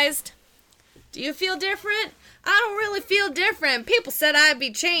baptized. Do you feel different? I don't really feel different. People said I'd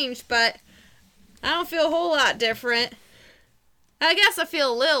be changed, but I don't feel a whole lot different. I guess I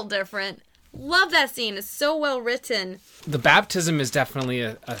feel a little different. Love that scene. It's so well written. The baptism is definitely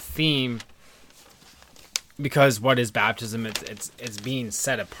a theme, because what is baptism? It's being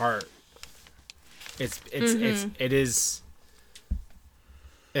set apart. It's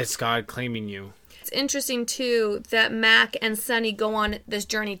God claiming you. It's interesting too that Mac and Sonny go on this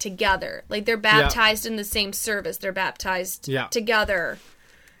journey together. Like, they're baptized in the same service. They're baptized together.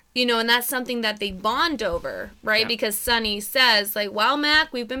 You know, and that's something that they bond over, right? Yeah. Because Sonny says, like, well,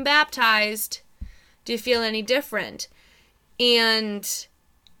 Mac, we've been baptized. Do you feel any different? And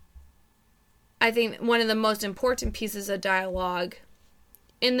I think one of the most important pieces of dialogue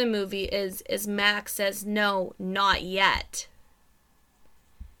in the movie is Mac says, no, not yet.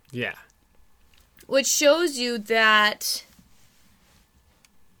 Yeah. Which shows you that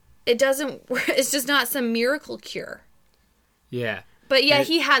it's just not some miracle cure. Yeah. But yet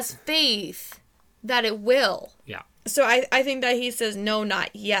he has faith that it will. Yeah. So I think that he says, no,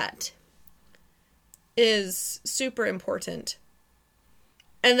 not yet, is super important.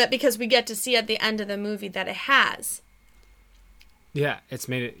 And that because we get to see at the end of the movie that it has. Yeah, it's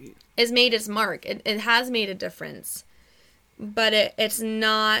made its mark. It has made a difference. But it's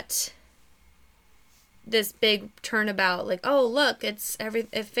not this big turnabout, like, oh, look, it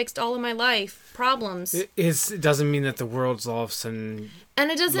fixed all of my life problems. It doesn't mean that the world's all of a sudden. And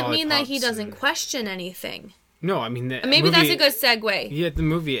it doesn't mean that he doesn't question anything. No, I mean... Maybe that's a good segue. Yeah, the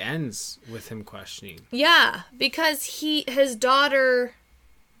movie ends with him questioning. Yeah, because his daughter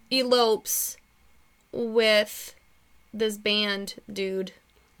elopes with this band dude.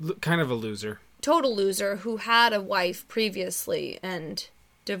 Kind of a loser. Total loser who had a wife previously and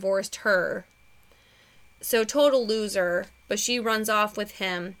divorced her. So total loser, but she runs off with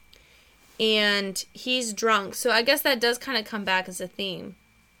him and he's drunk. So I guess that does kind of come back as a theme.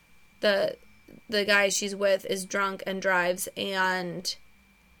 The guy she's with is drunk and drives, and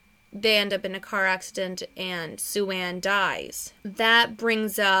they end up in a car accident, and Sue Ann dies. That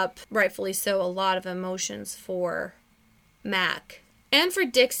brings up, rightfully so, a lot of emotions for Mac and for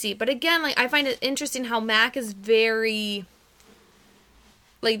Dixie. But again, like, I find it interesting how Mac is very,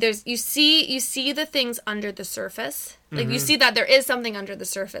 like, you see the things under the surface. Like, you see that there is something under the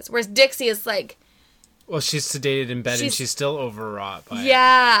surface, whereas Dixie is like, well, she's sedated in bed and she's still overwrought by it.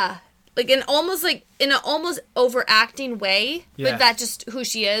 Yeah. Like, in an almost overacting way. Yeah. Like, that's just who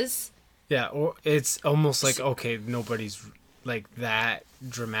she is. Yeah, or it's almost like, okay, nobody's, like, that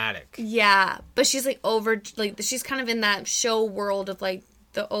dramatic. Yeah, but she's, like, she's kind of in that show world of, like,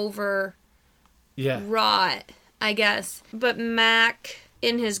 the wrought, I guess. But Mac,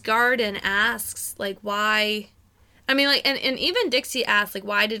 in his garden, asks, like, why... I mean, like, and even Dixie asks, like,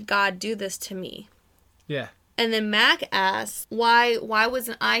 why did God do this to me? Yeah. And then Mac asks, why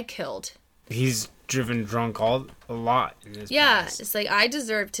wasn't I killed? He's driven drunk a lot in his past. It's like, I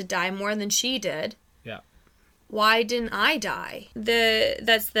deserve to die more than she did. Yeah. Why didn't I die?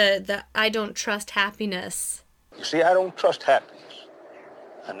 That's the I don't trust happiness. You see, I don't trust happiness.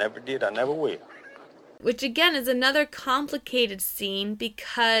 I never did, I never will. Which again is another complicated scene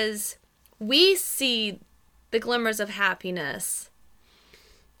because we see the glimmers of happiness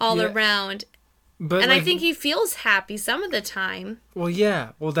all around. But, and I think he feels happy some of the time. Well,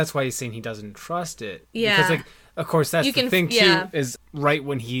 yeah. Well, that's why he's saying he doesn't trust it. Yeah. Because, like, of course, that's the thing, too, is right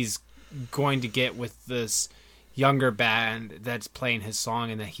when he's going to get with this younger band that's playing his song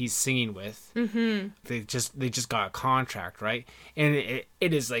and that he's singing with. Mm-hmm. They just got a contract, right? And it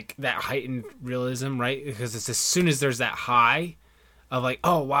is, like, that heightened realism, right? Because it's as soon as there's that high of like,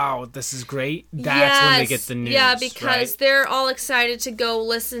 oh, wow, this is great. That's when they get the news. Yeah, because they're all excited to go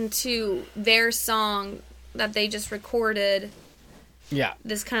listen to their song that they just recorded. Yeah.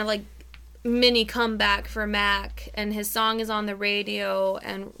 This kind of like mini comeback for Mac. And his song is on the radio,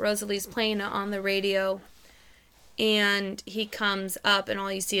 and Rosalie's playing it on the radio. And he comes up, and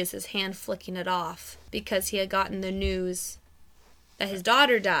all you see is his hand flicking it off because he had gotten the news that his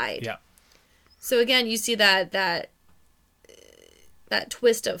daughter died. Yeah. So again, you see that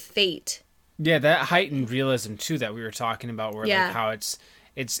twist of fate. Yeah, that heightened realism too that we were talking about, where like how it's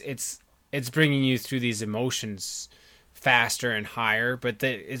bringing you through these emotions faster and higher, but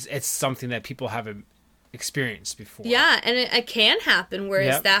it's something that people haven't experienced before. Yeah, and it can happen where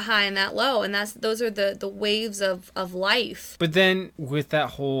it's that high and that low, and those are the waves of life. But then with that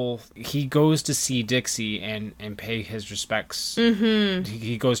whole, he goes to see Dixie and pay his respects. Mm-hmm.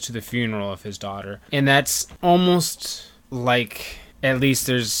 He goes to the funeral of his daughter, and that's almost like, at least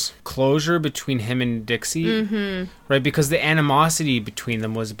there's closure between him and Dixie, right? Because the animosity between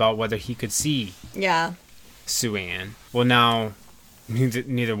them was about whether he could see Sue Ann. Well, now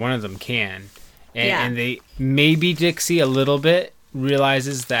neither one of them can. And they, maybe Dixie a little bit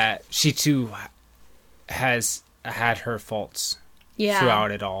realizes that she too has had her faults throughout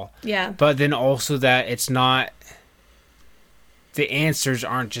it all. Yeah. But then also that it's not, the answers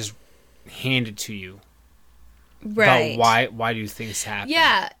aren't just handed to you. Right. About why do things happen?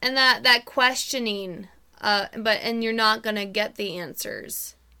 Yeah, and that questioning, and you're not gonna get the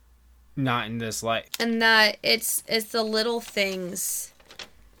answers. Not in this life. And that it's the little things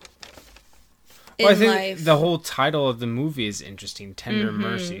in I think life. The whole title of the movie is interesting, Tender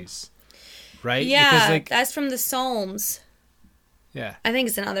Mercies. Right? Yeah, because, that's from the Psalms. Yeah. I think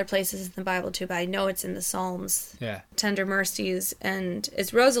it's in other places in the Bible too, but I know it's in the Psalms. Yeah. Tender mercies. And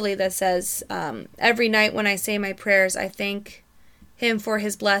it's Rosalie that says, every night when I say my prayers, I thank him for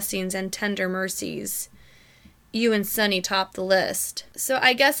his blessings and tender mercies. You and Sonny top the list. So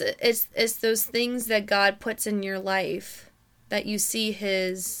I guess it's those things that God puts in your life that you see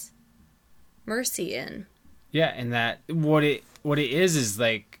his mercy in. Yeah, and that what it is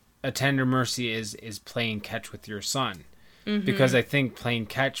like a tender mercy is playing catch with your son. Mm-hmm. Because I think playing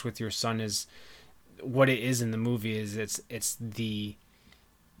catch with your son is what it is in the movie. Is it's the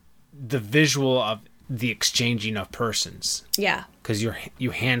visual of the exchanging of persons. Yeah. Because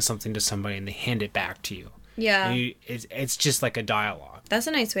you hand something to somebody and they hand it back to you. Yeah. It's just like a dialogue. That's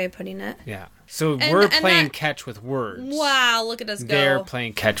a nice way of putting it. Yeah. So we're playing catch with words. Wow, look at us go. They're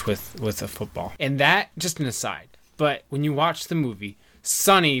playing catch with a football. And that, just an aside, but when you watch the movie,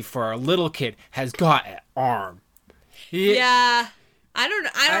 Sonny, for a little kid, has got an arm. Yeah. I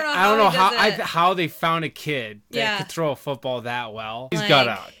don't know how they found a kid that could throw a football that well. He's got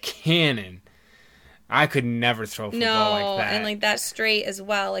a cannon. I could never throw a football like that. And like that straight as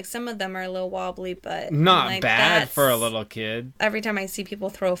well. Like some of them are a little wobbly, but not like, bad for a little kid. Every time I see people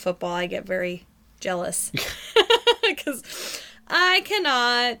throw a football, I get very jealous because I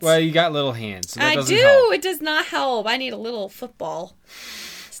cannot. Well, you got little hands. So that doesn't do. Help. It does not help. I need a little football.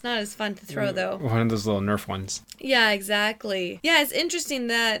 It's not as fun to throw though. One of those little Nerf ones. Yeah, exactly. Yeah, it's interesting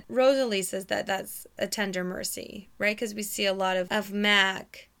that Rosalie says that that's a tender mercy, right? Because we see a lot of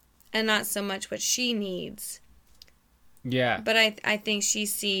Mac. And not so much what she needs. Yeah. But I think she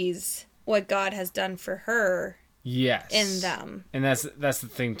sees what God has done for her. Yes. In them. And that's the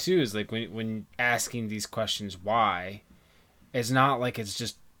thing too, is like when asking these questions why, it's not like it's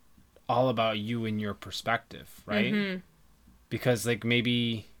just all about you and your perspective, right? Mm-hmm. Because like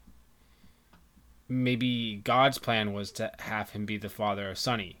maybe God's plan was to have him be the father of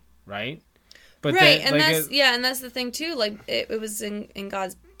Sonny, right? But right, then, and that's the thing too. Like it was in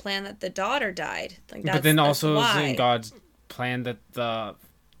God's plan that the daughter died. Like but then also it's in God's plan that the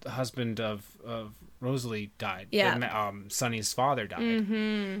husband of Rosalie died. Yeah. That, Sonny's father died.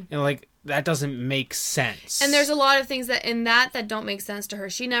 Mm-hmm. And like that doesn't make sense. And there's a lot of things that don't make sense to her.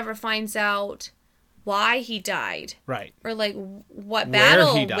 She never finds out why he died. Right. Or like what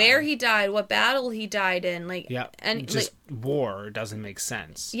battle, where he died, what battle he died in. Like yeah. And just like, war doesn't make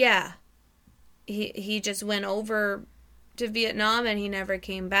sense. Yeah. He just went over to Vietnam and he never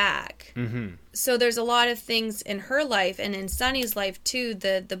came back. Mm-hmm. So there's a lot of things in her life and in Sonny's life too,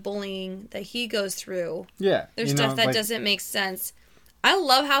 the bullying that he goes through. Yeah. There's stuff that doesn't make sense. I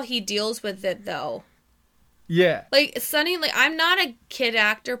love how he deals with it though. Yeah. Like Sonny, like I'm not a kid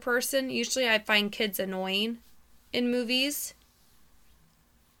actor person. Usually I find kids annoying in movies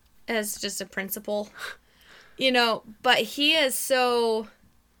as just a principle. But he is so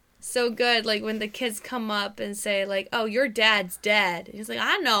good, like when the kids come up and say like, "Oh, your dad's dead." And he's like,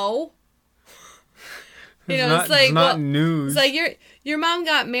 "I know." It's like, not news. It's like your mom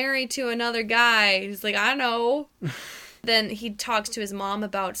got married to another guy. He's like, "I know." Then he talks to his mom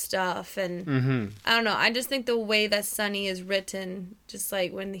about stuff, and mm-hmm. I don't know. I just think the way that Sonny is written, just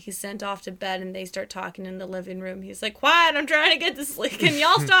like when he's sent off to bed and they start talking in the living room, he's like, "Quiet! I'm trying to get to sleep. Can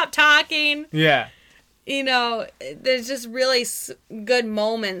y'all stop talking?" Yeah. There's just really good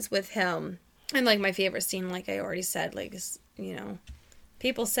moments with him. And, like, my favorite scene, like I already said, like, is,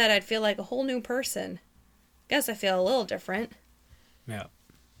 people said I'd feel like a whole new person. Guess I feel a little different. Yeah.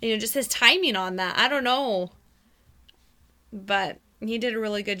 Just his timing on that. I don't know. But he did a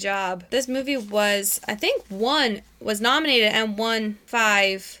really good job. This movie was nominated and won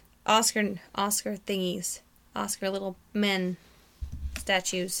 5 Oscar thingies. Oscar little men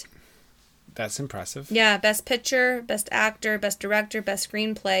statues. That's impressive. Yeah, Best Picture, Best Actor, Best Director, Best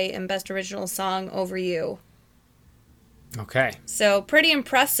Screenplay, and Best Original Song Over You. Okay. So, pretty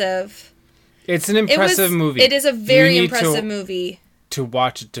impressive. It's an impressive movie. It is a very impressive movie. To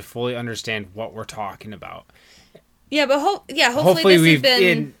watch it to fully understand what we're talking about. Yeah, but hopefully this we've has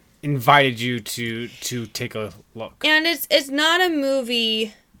been... invited you to take a look. And it's not a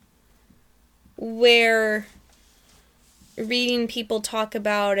movie where reading people talk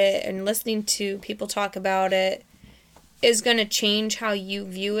about it and listening to people talk about it is going to change how you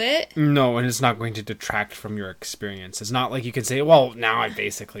view it. No, and it's not going to detract from your experience. It's not like you can say, well, now I've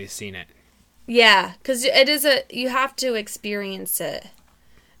basically seen it. Yeah, because you have to experience it.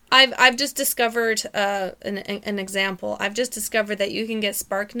 I've just discovered an example. I've just discovered that you can get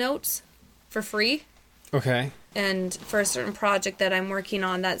Spark Notes for free. Okay. And for a certain project that I'm working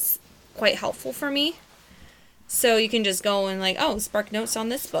on, that's quite helpful for me. So you can just go and like, oh, Spark Notes on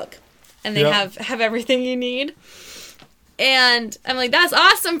this book. And they have everything you need. And I'm like, that's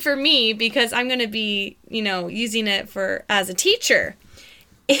awesome for me because I'm going to be, using it as a teacher.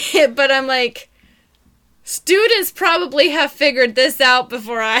 But I'm like, students probably have figured this out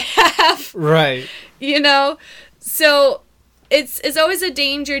before I have. Right. So it's always a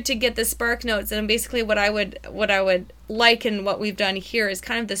danger to get the Spark Notes. And basically what I would like and what we've done here is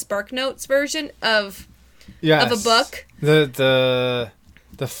kind of the Spark Notes version of a book. The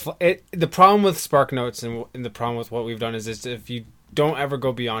problem with Spark Notes and the problem with what we've done is if you don't ever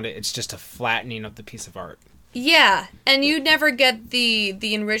go beyond it, it's just a flattening of the piece of art. Yeah, and you never get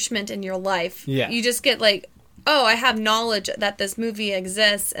the enrichment in your life. Yeah. You just get like, oh, I have knowledge that this movie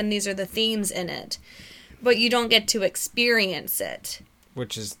exists and these are the themes in it. But you don't get to experience it.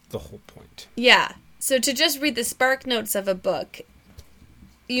 Which is the whole point. Yeah. So to just read the spark notes of a book,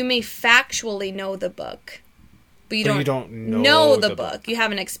 you may factually know the book, but you don't know the book. You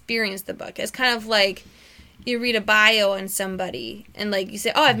haven't experienced the book. It's kind of like you read a bio on somebody and like you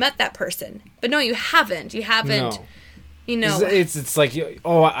say, "Oh, I've met that person," but no, you haven't. You haven't. No. You know, it's like,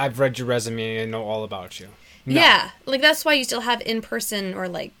 oh, I've read your resume and I know all about you. No. Yeah, like that's why you still have in person or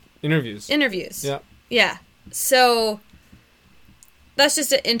like interviews. Yeah. Yeah. So that's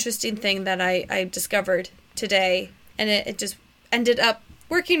just an interesting thing that I discovered today, and it just ended up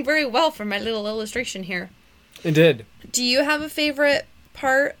working very well for my little illustration here. It did. Do you have a favorite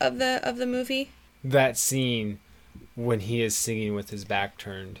part of the movie? That scene when he is singing with his back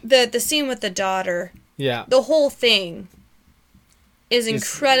turned. The scene with the daughter. Yeah. The whole thing is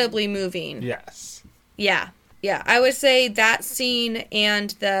incredibly moving. Yes. Yeah. Yeah. I would say that scene and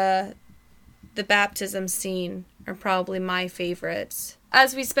the baptism scene are probably my favorites.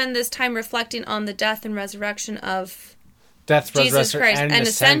 As we spend this time reflecting on the death and resurrection of Jesus Christ and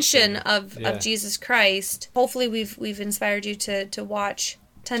ascension of Jesus Christ, hopefully we've inspired you to watch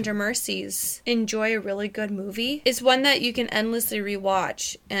Tender Mercies. Enjoy a really good movie. It's one that you can endlessly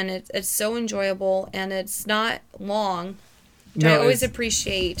rewatch, and it's so enjoyable, and it's not long, which I always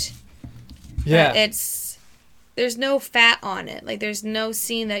appreciate. Yeah. There's no fat on it. Like, there's no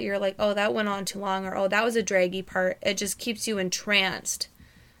scene that you're like, oh, that went on too long, or oh, that was a draggy part. It just keeps you entranced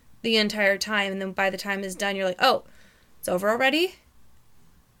the entire time, and then by the time it's done, you're like, oh, it's over already?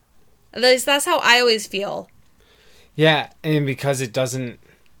 At least that's how I always feel. Yeah, and because it doesn't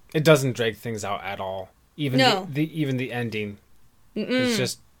drag things out at all. Even the ending. It's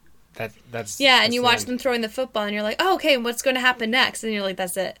just that's yeah, and you watch them throwing the football, and you're like, oh, okay, what's going to happen next? And you're like,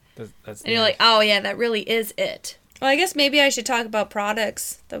 that's it. That's and you're like, oh yeah, that really is it. Well, I guess maybe I should talk about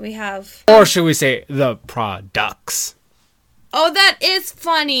products that we have. Or should we say the products? Oh, that is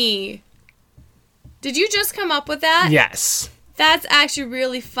funny. Did you just come up with that? Yes. That's actually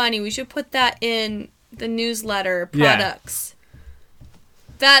really funny. We should put that in the newsletter, products. Yeah.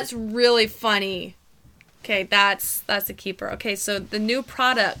 That's really funny. Okay, that's a keeper. Okay, so the new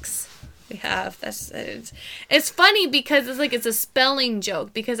products we have, it's funny because it's a spelling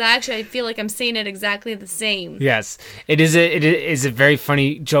joke, because I feel like I'm saying it exactly the same. Yes, it is a very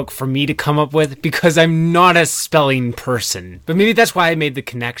funny joke for me to come up with, because I'm not a spelling person. But maybe that's why I made the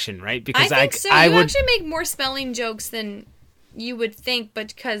connection, right? Because I think so. You actually make more spelling jokes than you would think,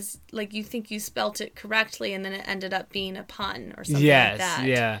 but because like you think you spelt it correctly and then it ended up being a pun or something like that. Yes,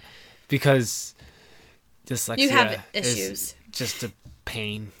 yeah. Because dyslexia you have issues. Is just a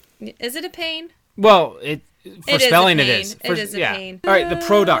pain. Is it a pain? Well, for spelling it is. It is a pain. All right, the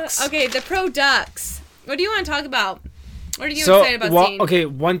products. Okay, the products. What do you want to talk about? What are you excited about seeing? Okay,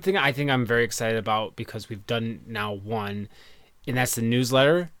 one thing I think I'm very excited about, because we've done now one, and that's the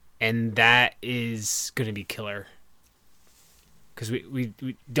newsletter, and that is going to be killer. Because we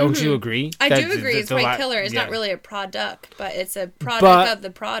don't you agree? I do agree. It's quite killer. It's not really a product, but it's a product of the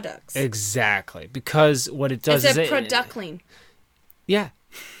products. Exactly. Because what it does is a productling. Yeah.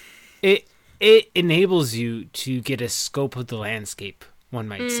 It enables you to get a scope of the landscape, one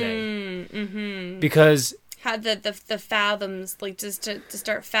might say. Mm-hmm. Because how the fathoms, like just to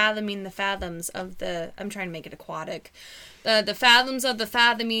start fathoming the fathoms of the, I'm trying to make it aquatic. The fathoms of the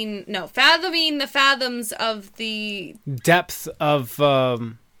fathoming the fathoms of the depth of liquid,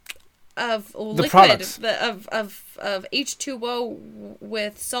 the products. of H2O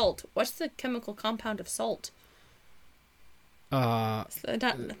with salt. What's the chemical compound of salt? Is that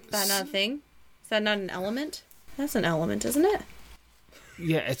not a thing? Is that not an element? That's an element, isn't it?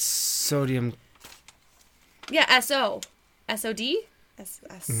 Yeah, it's sodium. Yeah, SO. SOD?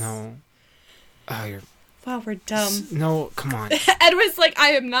 No. Oh, you're... Wow, we're dumb. No, come on. Edward's like, I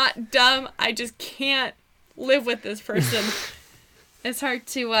am not dumb. I just can't live with this person. It's hard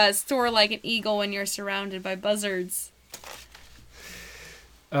to soar like an eagle when you're surrounded by buzzards.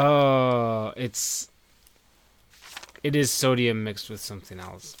 Oh, it is sodium mixed with something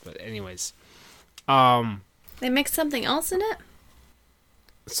else. But anyways. They mix something else in it?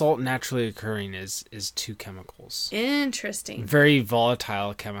 Salt naturally occurring is two chemicals. Interesting. Very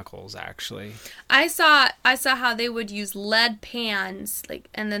volatile chemicals, actually. I saw how they would use lead pans,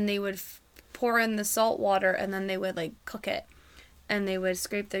 and then they would pour in the salt water, and then they would cook it, and they would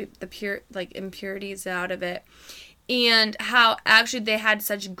scrape the pure impurities out of it, And how actually they had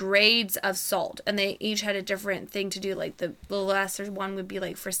such grades of salt, and they each had a different thing to do. Like the lesser one would be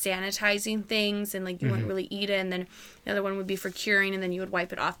like for sanitizing things, and like you wouldn't really eat it, and then the other one would be for curing, and then you would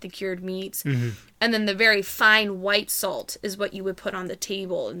wipe it off the cured meats. And then the very fine white salt is what you would put on the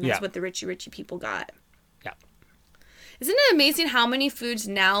table, and that's what the richy people got. Yeah. Isn't it amazing how many foods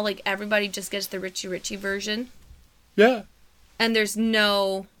now, like everybody just gets the richy version? Yeah. And there's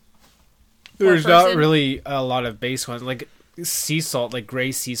no... There's not really a lot of base ones like sea salt, like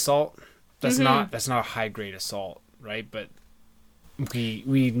gray sea salt. That's not a high grade of salt, right? But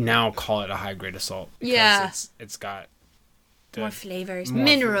we now call it a high grade of salt because it's got more flavors,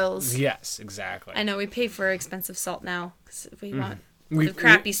 minerals. Yes, exactly. I know we pay for expensive salt now because we want the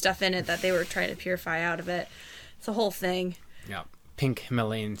crappy stuff in it that they were trying to purify out of it. It's a whole thing. Yeah, pink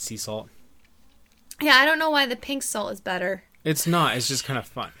Himalayan sea salt. Yeah, I don't know why the pink salt is better. It's not. It's just kind of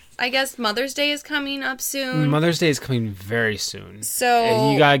fun. I guess Mother's Day is coming up soon. Mother's Day is coming very soon. So...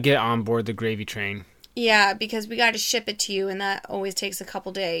 And you gotta get on board the gravy train. Yeah, because we gotta ship it to you, and that always takes a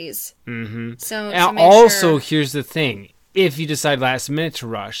couple days. Mm-hmm. So and also, here's the thing. If you decide last minute to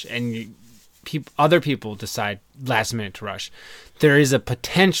rush, and other people decide last minute to rush, there is a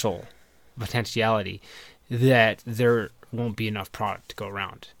potentiality that there won't be enough product to go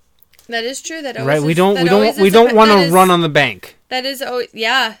around. That is true. That always right. Is, we don't want to run on the bank. That is always give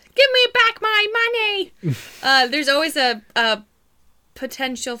me back my money. There's always a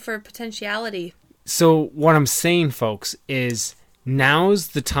potential for potentiality. So what I'm saying, folks, is now's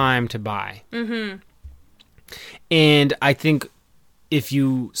the time to buy. Mm-hmm. And I think if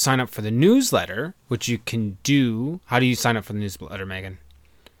you sign up for the newsletter, which you can do, how do you sign up for the newsletter, Megan?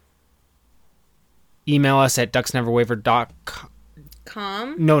 Email us at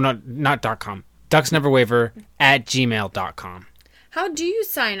ducksneverwaver.com. No, not .com. ducksneverwaver@gmail.com. How do you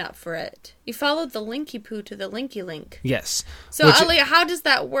sign up for it? You followed the linky poo to the linky link. Yes. So, how does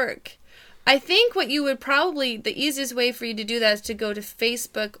that work? I think what you would probably, the easiest way for you to do that is to go to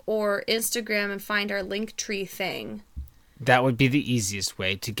Facebook or Instagram and find our link tree thing. That would be the easiest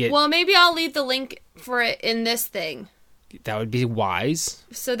way to get... Well, maybe I'll leave the link for it in this thing. That would be wise.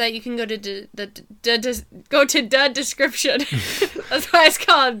 So that you can go to the description. That's why it's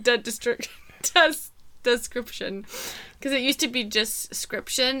called description. Because it used to be just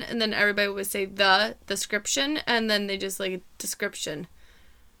description, and then everybody would say the description, and then they just like description.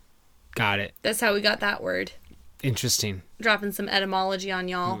 Got it. That's how we got that word. Interesting. Dropping some etymology on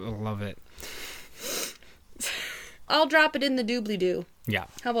y'all. I love it. I'll drop it in the doobly-doo. Yeah.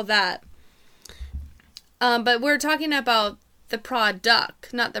 How about that? But we're talking about the prod duck,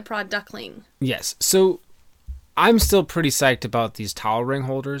 not the prod duckling. Yes. So I'm still pretty psyched about these towel ring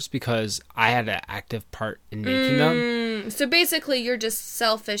holders because I had an active part in making them. So basically you're just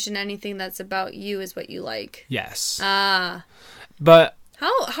selfish, and anything that's about you is what you like. Yes. But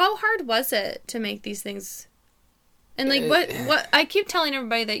how hard was it to make these things? And like what I keep telling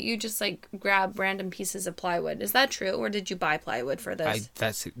everybody that you just like grab random pieces of plywood. Is that true, or did you buy plywood for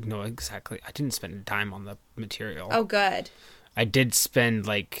this? No, exactly. I didn't spend a dime on the material. Oh, good. I did spend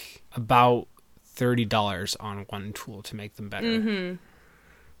like about $30 on one tool to make them better. Mm-hmm.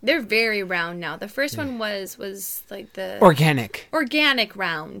 They're very round now. The first one was like the organic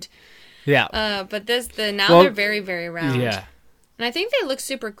round. Yeah. But they're very, very round. Yeah. And I think they look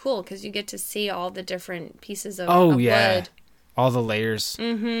super cool because you get to see all the different pieces of wood. All the layers.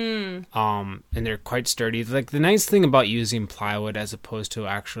 Mm-hmm. And they're quite sturdy. Like the nice thing about using plywood as opposed to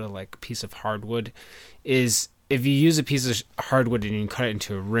actual like piece of hardwood is if you use a piece of hardwood and you cut it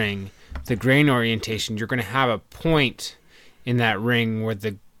into a ring, the grain orientation, you're going to have a point in that ring where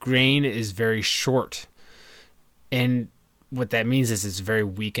the grain is very short. And what that means is it's very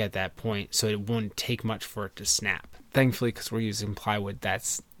weak at that point, so it won't take much for it to snap. Thankfully, because we're using plywood,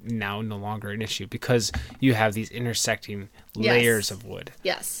 that's now no longer an issue because you have these intersecting layers of wood.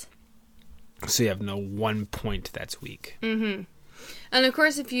 Yes. So you have no one point that's weak. Mm-hmm. And of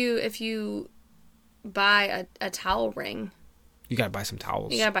course, if you buy a towel ring, you gotta buy some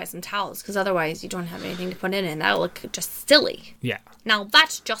towels. You gotta buy some towels because otherwise you don't have anything to put in it, and that'll look just silly. Yeah. Now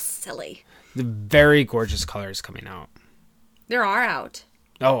that's just silly. The very gorgeous colors coming out. There are out.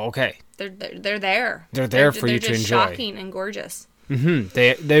 Oh, okay. They're there. They're there for you to enjoy. They're shocking and gorgeous.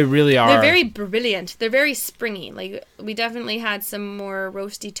 Mm-hmm. They really are. They're very brilliant. They're very springy. Like we definitely had some more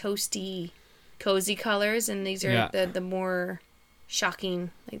roasty, toasty, cozy colors, and these are the more shocking,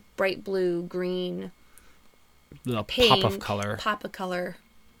 like bright blue, green, little pink, pop of color.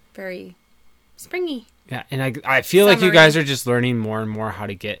 Very springy. Yeah, and I feel like you guys are just learning more and more how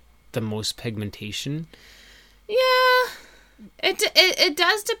to get the most pigmentation. Yeah. It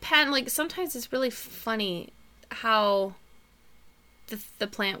does depend. Like, sometimes it's really funny. how the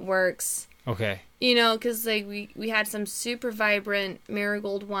plant works. Okay. You know, because like we had some super vibrant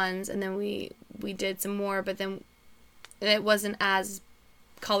marigold ones, and then we did some more, but then it wasn't as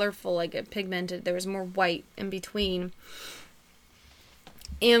colorful, like it pigmented. There was more white in between,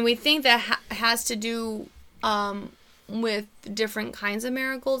 and we think that has to do with different kinds of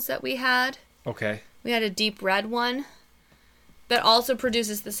marigolds that we had. Okay. We had a deep red one that also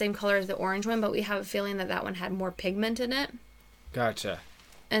produces the same color as the orange one, but we have a feeling that that one had more pigment in it. Gotcha.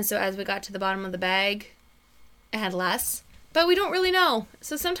 And so as we got to the bottom of the bag, it had less. But we don't really know.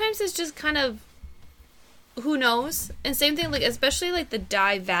 So sometimes it's just kind of, who knows? And same thing, like especially like the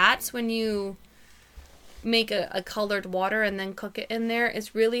dye vats, when you make a colored water and then cook it in there,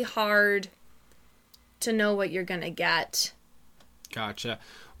 it's really hard to know what you're going to get. Gotcha.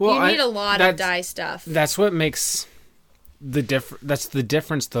 Well, you need a lot of dye stuff. That's what makes that's the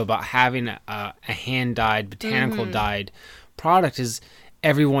difference though about having a hand dyed, botanical dyed product is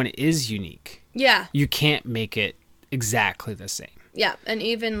everyone is unique. Yeah. You can't make it exactly the same. Yeah, and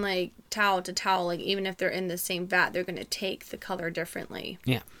even like towel to towel, like even if they're in the same vat, they're going to take the color differently.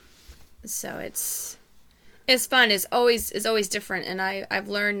 Yeah. So it's fun. It's always different, and I've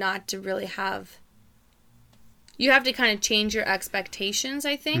learned not to really have. You have to kind of change your expectations,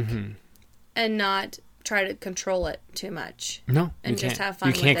 I think, and not try to control it too much. No, and just have fun.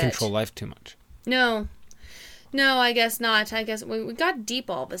 You can't with control it. life too much. No, I guess not. I guess we got deep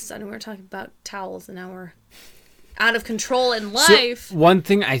all of a sudden. We were talking about towels, and now we're out of control in life. So one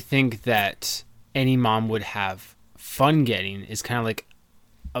thing I think that any mom would have fun getting is kind of like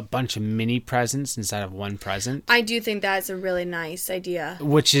a bunch of mini presents instead of one present. I do think that's a really nice idea.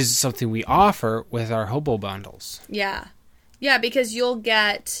 Which is something we offer with our hobo bundles. Yeah. Yeah, because you'll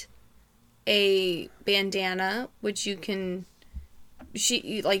get a bandana, which you can...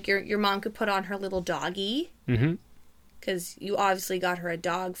 your mom could put on her little doggy. Mm-hmm. Because you obviously got her a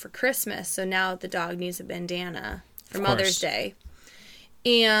dog for Christmas, so now the dog needs a bandana for Mother's Day.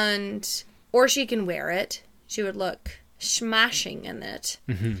 Or she can wear it. She would look smashing in it.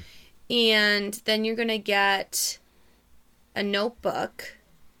 Mm-hmm. And then you're going to get a notebook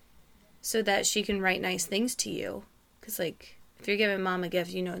so that she can write nice things to you. Because, like, if you're giving mom a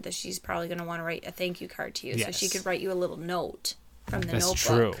gift, you know that she's probably going to want to write a thank you card to you. Yes. So she could write you a little note from the notebook. That's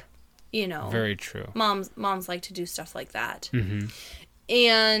true. You know. Very true. Moms like to do stuff like that. Mm-hmm.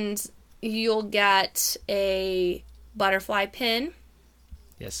 And you'll get a butterfly pin.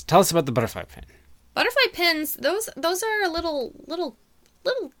 Yes. Tell us about the butterfly pin. Butterfly pins, those are a little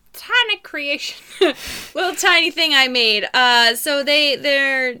tiny creation, little tiny thing I made. So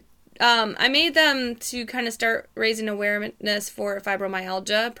they're I made them to kind of start raising awareness for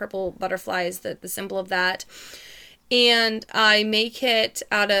fibromyalgia. Purple butterfly is the symbol of that, and I make it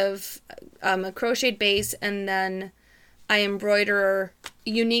out of a crocheted base, and then I embroider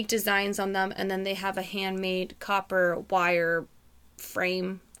unique designs on them, and then they have a handmade copper wire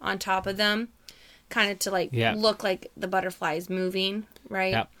frame on top of them. Kind of to look like the butterfly is moving,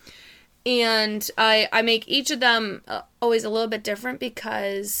 right? Yep. And I make each of them always a little bit different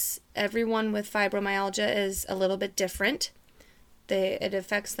because everyone with fibromyalgia is a little bit different. It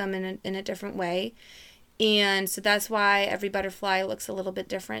affects them in a different way. And so that's why every butterfly looks a little bit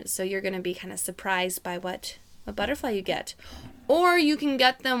different. So you're going to be kind of surprised by what butterfly you get. Or you can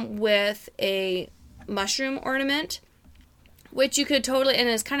get them with a mushroom ornament, which you could totally, and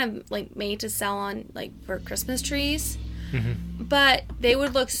it's kind of like made to sell on like for Christmas trees. Mm-hmm. But they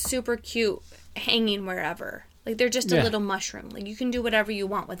would look super cute hanging wherever. Like they're just a little mushroom. Like you can do whatever you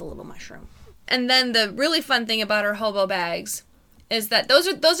want with a little mushroom. And then the really fun thing about our hobo bags is that those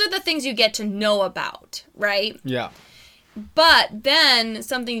are the things you get to know about, right? Yeah. But then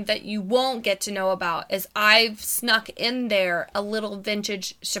something that you won't get to know about is I've snuck in there a little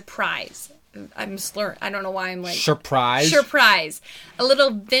vintage surprise. I'm slurring. I don't know why I'm like... Surprise? A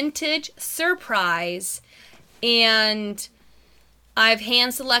little vintage surprise. And I've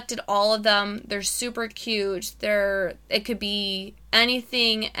hand-selected all of them. They're super cute. It could be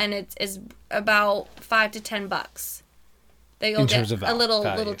anything, and it's about $5 to $10. They'll get a little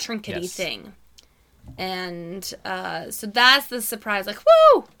trinkety thing. And so that's the surprise. Like,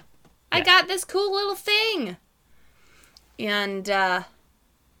 woo! I got this cool little thing. And...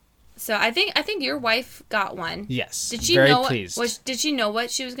 So I think your wife got one. Yes. Did she very pleased. Did she know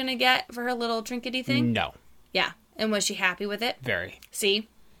what she was going to get for her little trinkety thing? No. Yeah. And was she happy with it? Very. See,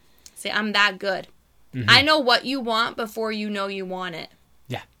 I'm that good. Mm-hmm. I know what you want before you know you want it.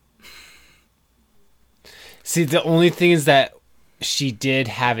 Yeah. See, the only thing is that she did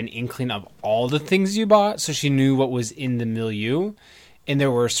have an inkling of all the things you bought, so she knew what was in the milieu. And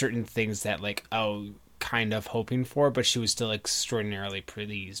there were certain things that, like, oh, kind of hoping for, but she was still extraordinarily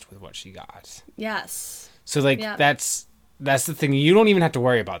pleased with what she got. Yes. So like that's the thing. You don't even have to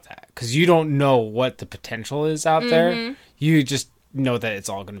worry about that because you don't know what the potential is out there. You just know that it's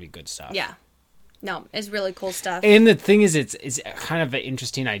all going to be good stuff. Yeah. No, it's really cool stuff. And the thing is, it's kind of an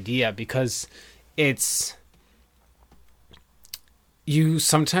interesting idea because you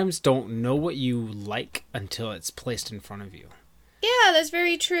sometimes don't know what you like until it's placed in front of you. Yeah, that's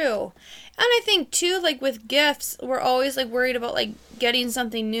very true. And I think, too, like, with gifts, we're always, like, worried about, like, getting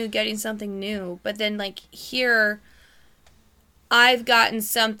something new. But then, like, here, I've gotten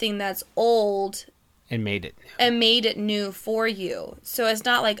something that's old. And made it. And made it new for you. So it's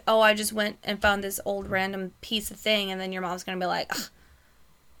not like, oh, I just went and found this old random piece of thing, and then your mom's going to be like,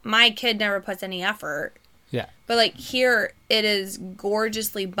 my kid never puts any effort. Yeah. But, like, here, it is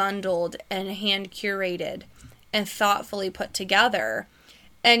gorgeously bundled and hand-curated and thoughtfully put together,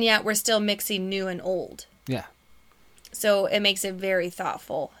 and yet we're still mixing new and old. Yeah. So it makes it very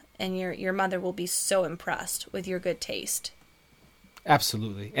thoughtful, and your mother will be so impressed with your good taste.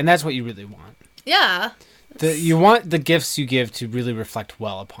 Absolutely. And that's what you really want. Yeah. You want the gifts you give to really reflect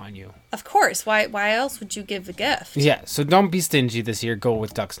well upon you. Of course. Why else would you give a gift? Yeah, so don't be stingy this year. Go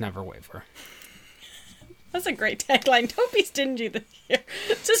with Ducks Never Waver. That's a great tagline. Don't be stingy this year.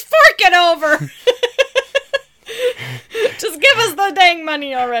 Just fork it over. Just give us the dang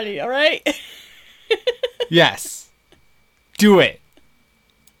money already, all right? Yes. Do it.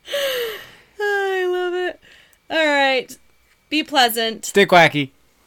 I love it. All right. Be pleasant. Stay quacky.